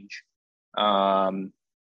range.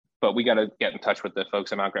 But we got to get in touch with the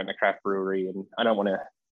folks at Mount Gretna Craft Brewery, and I don't want to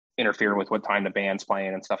interfere with what time the band's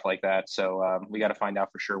playing and stuff like that. So we got to find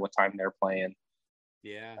out for sure what time they're playing.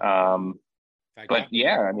 Yeah. But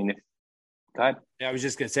yeah, I mean, go ahead. Yeah, I was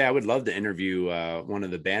just gonna say I would love to interview one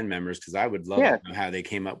of the band members because I would love to know how they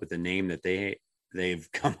came up with the name that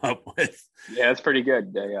they've come up with. Yeah, that's pretty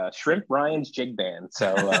good. Shrimp Ryan's Jig Band.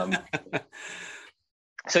 So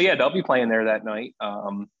so yeah, they'll be playing there that night.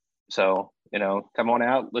 So come on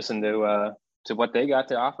out, listen to what they got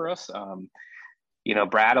to offer us.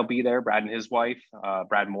 Brad will be there. Brad and his wife,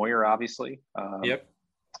 Brad Moyer, obviously. Yep.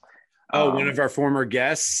 One of our former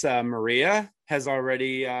guests, Maria, has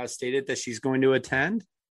already stated that she's going to attend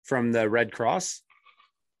from the Red Cross.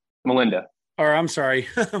 Melinda. Or I'm sorry.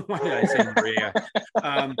 Why did I say Maria?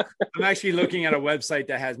 I'm actually looking at a website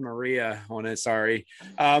that has Maria on it. Sorry.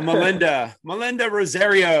 Melinda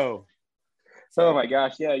Rosario. Oh my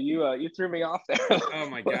gosh. Yeah. You threw me off there. Oh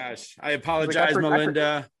my gosh. I apologize,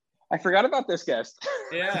 Melinda. I forgot about this guest.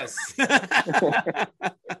 Yes.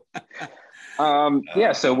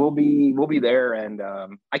 Yeah, so we'll be there, and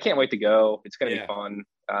I can't wait to go. It's going to be fun.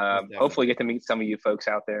 Hopefully get to meet some of you folks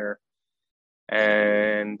out there.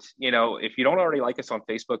 And, if you don't already like us on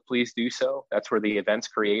Facebook, please do so. That's where the event's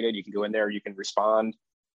created. You can go in there, you can respond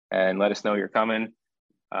and let us know you're coming.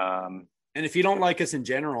 And if you don't like us in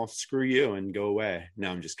general, screw you and go away.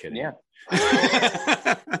 No, I'm just kidding. Yeah.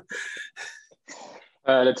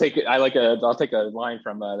 I'll take a line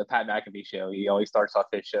from the Pat McAfee show. He always starts off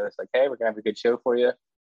his show. It's like, hey, we're gonna have a good show for you.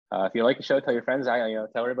 If you like the show, tell your friends. Tell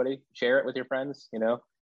everybody, share it with your friends.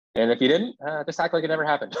 And if you didn't, just act like it never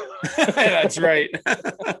happened. That's right.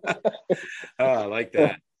 I like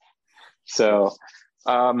that. So,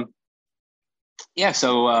 Tim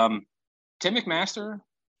McMaster,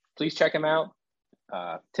 please check him out.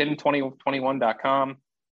 Tim2021.com.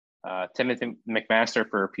 Timothy McMaster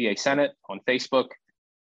for PA Senate on Facebook.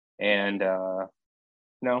 And I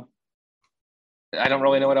don't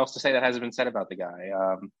really know what else to say that hasn't been said about the guy.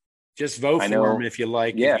 Just vote for him if you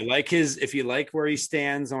like. Yeah. If you like where he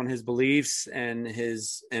stands on his beliefs and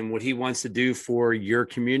what he wants to do for your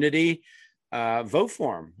community, vote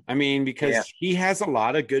for him. I mean, because he has a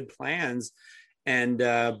lot of good plans. And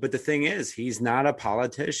but the thing is, he's not a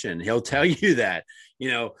politician. He'll tell you that,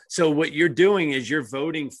 so what you're doing is you're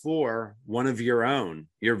voting for one of your own.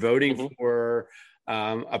 You're voting for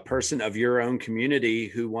a person of your own community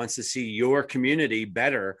who wants to see your community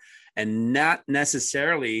better and not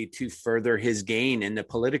necessarily to further his gain in the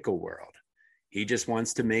political world. He just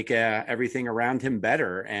wants to make everything around him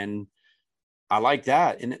better. And I like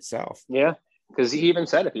that in itself. Yeah, because he even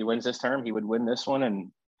said if he wins this term, he would win this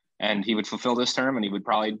one and he would fulfill this term and he would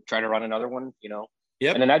probably try to run another one, Yep.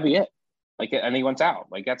 And then that'd be it. And he wants out.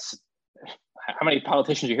 That's how many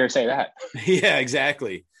politicians you hear say that? Yeah,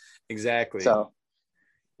 exactly. So,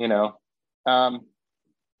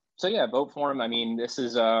 so yeah, vote for him. I mean, this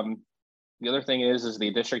is, the other thing is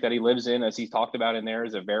the district that he lives in, as he's talked about in there,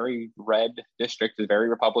 is a very red district, is very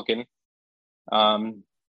Republican.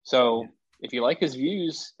 So if you like his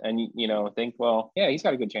views and, think, well, yeah, he's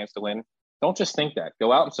got a good chance to win. Don't just think that.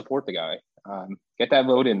 Go out and support the guy. Get that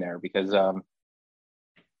vote in there because, I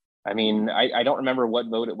don't remember what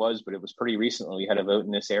vote it was, but it was pretty recently. We had a vote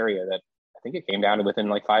in this area that I think it came down to within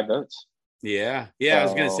 5 votes. Yeah. So, I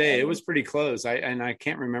was going to say it was pretty close. I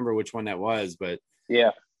can't remember which one that was, but yeah.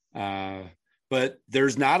 But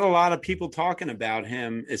there's not a lot of people talking about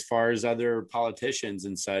him as far as other politicians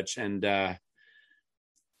and such. And I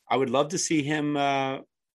would love to see him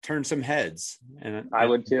turn some heads. And I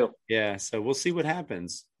would too. Yeah. So we'll see what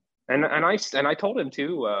happens. And I told him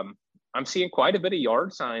too, I'm seeing quite a bit of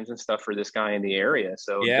yard signs and stuff for this guy in the area.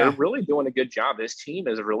 So they're really doing a good job. This team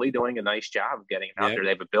is really doing a nice job of getting him out there. They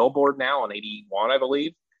have a billboard now on 81, I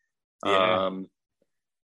believe. Yeah.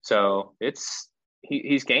 So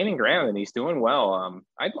he's gaining ground and he's doing well.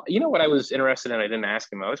 What I was interested in, I didn't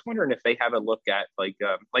ask him. I was wondering if they have a look at like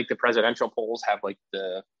the presidential polls have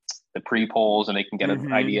the pre-polls and they can get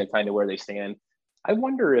an idea kind of where they stand. I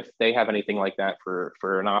wonder if they have anything like that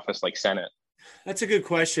for an office like Senate. That's a good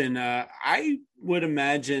question. I would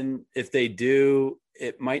imagine if they do,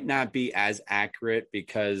 it might not be as accurate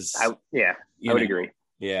because I would agree.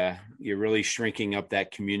 Yeah, you're really shrinking up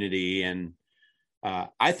that community, and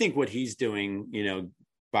I think what he's doing,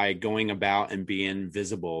 by going about and being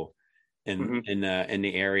visible in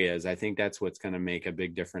the areas, I think that's what's going to make a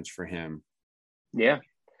big difference for him. Yeah,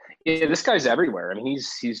 this guy's everywhere. I mean,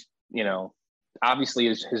 he's obviously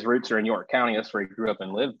his roots are in York County. That's where he grew up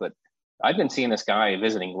and lived, but I've been seeing this guy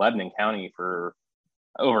visiting Lebanon County for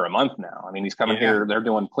over a month now. I mean, he's coming here. They're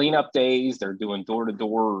doing cleanup days. They're doing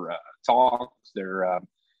door-to-door talks. They're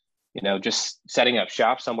just setting up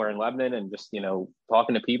shop somewhere in Lebanon and just,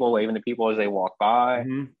 talking to people, waving to people as they walk by,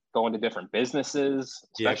 going to different businesses,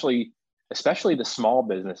 especially the small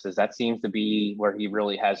businesses. That seems to be where he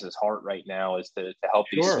really has his heart right now, is to help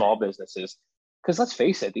these small businesses. Because let's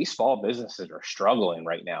face it, these small businesses are struggling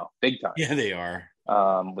right now, big time. Yeah, they are.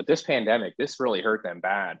 With this pandemic, this really hurt them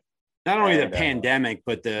bad. Not only the pandemic,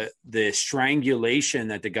 but the strangulation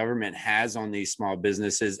that the government has on these small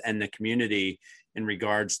businesses and the community in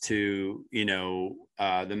regards to,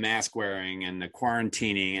 the mask wearing and the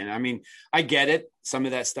quarantining. And I mean, I get it. Some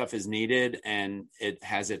of that stuff is needed and it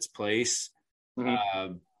has its place.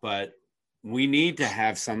 But we need to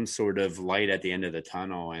have some sort of light at the end of the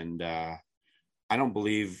tunnel. And I don't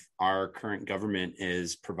believe our current government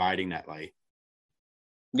is providing that light.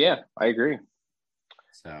 Yeah, I agree.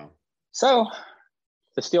 So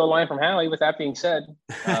to steal a line from Howie, with that being said,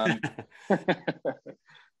 that's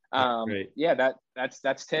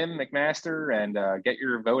Tim McMaster, and get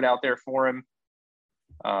your vote out there for him.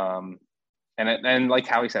 And like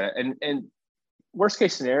Howie said, and worst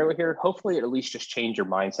case scenario here, hopefully at least just change your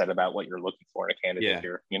mindset about what you're looking for in a candidate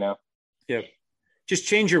here, Yep. Just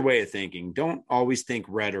change your way of thinking. Don't always think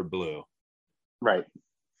red or blue. Right.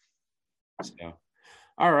 So,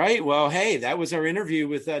 all right. Well, hey, that was our interview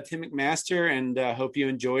with Tim McMaster, and hope you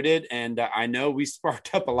enjoyed it. And I know we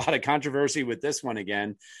sparked up a lot of controversy with this one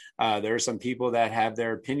again. There are some people that have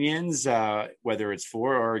their opinions, whether it's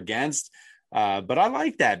for or against. But I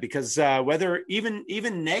like that because whether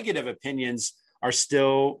even negative opinions are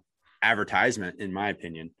still advertisement, in my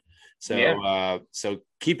opinion. So so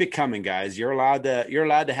keep it coming, guys. You're allowed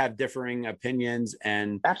to have differing opinions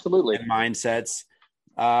and absolutely and mindsets.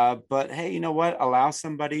 But hey, you know what? Allow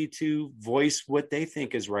somebody to voice what they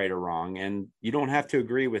think is right or wrong, and you don't have to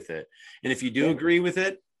agree with it. And if you do agree with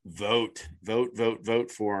it, vote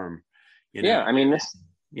for them. I mean,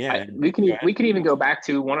 we can even go back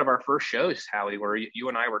to one of our first shows, Howie, where you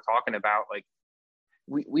and I were talking about, like,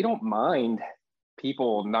 we don't mind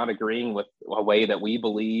people not agreeing with a way that we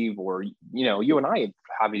believe, or you and I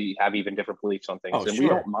have even different beliefs on things, and we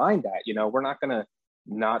don't mind that. We're not going to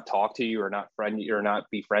not talk to you or not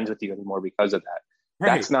be friends with you anymore because of that.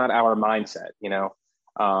 Right. That's not our mindset.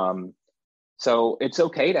 So it's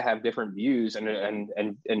okay to have different views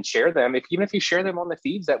and share them. Even if you share them on the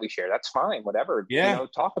feeds that we share, that's fine. Whatever.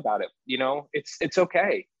 Talk about it. It's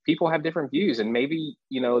okay. People have different views, and maybe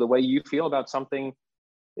the way you feel about something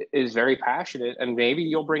is very passionate, and maybe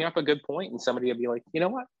you'll bring up a good point and somebody will be like, you know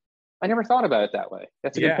what, I never thought about it that way.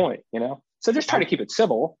 That's a good point. So just try to keep it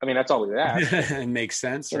civil. I mean, that's all we ask. It makes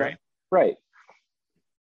sense. Right. Right.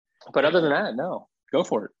 But other than that, no, go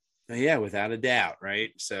for it. Yeah, without a doubt.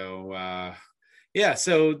 Right. So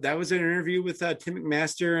so that was an interview with Tim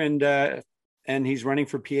McMaster, and he's running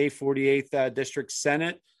for PA 48th District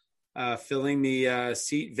Senate, filling the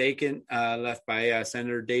seat vacant left by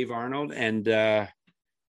Senator Dave Arnold. And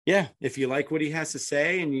if you like what he has to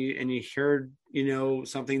say and you heard,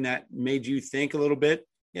 something that made you think a little bit,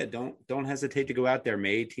 don't hesitate to go out there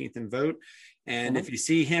May 18th and vote. And if you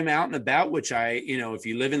see him out and about, which if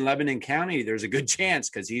you live in Lebanon County, there's a good chance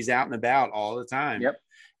because he's out and about all the time. Yep.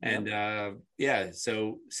 And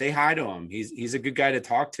so say hi to him. He's a good guy to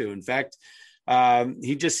talk to. In fact,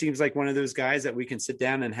 he just seems like one of those guys that we can sit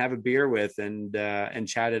down and have a beer with and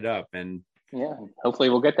chat it up. And hopefully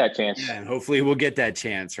we'll get that chance. Yeah, and hopefully we'll get that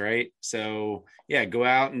chance, right? So go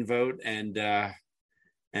out and vote and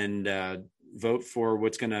vote for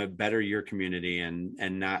what's going to better your community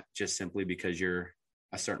and not just simply because you're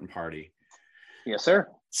a certain party. Yes, sir.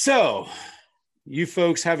 So you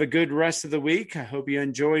folks have a good rest of the week. I hope you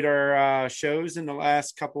enjoyed our shows in the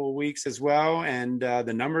last couple of weeks as well. And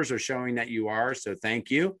the numbers are showing that you are. So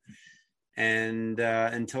thank you. And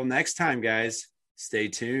until next time, guys, stay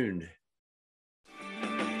tuned.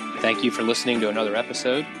 Thank you for listening to another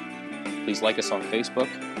episode. Please like us on Facebook.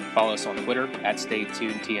 Follow us on Twitter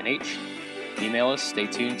 @StayTunedTNH. Email us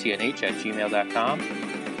staytunedtnh@gmail.com.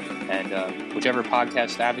 And whichever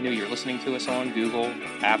podcast avenue you're listening to us on, Google,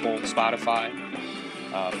 Apple, Spotify,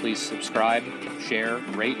 please subscribe, share,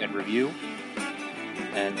 rate, and review.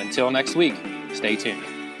 And until next week, stay tuned.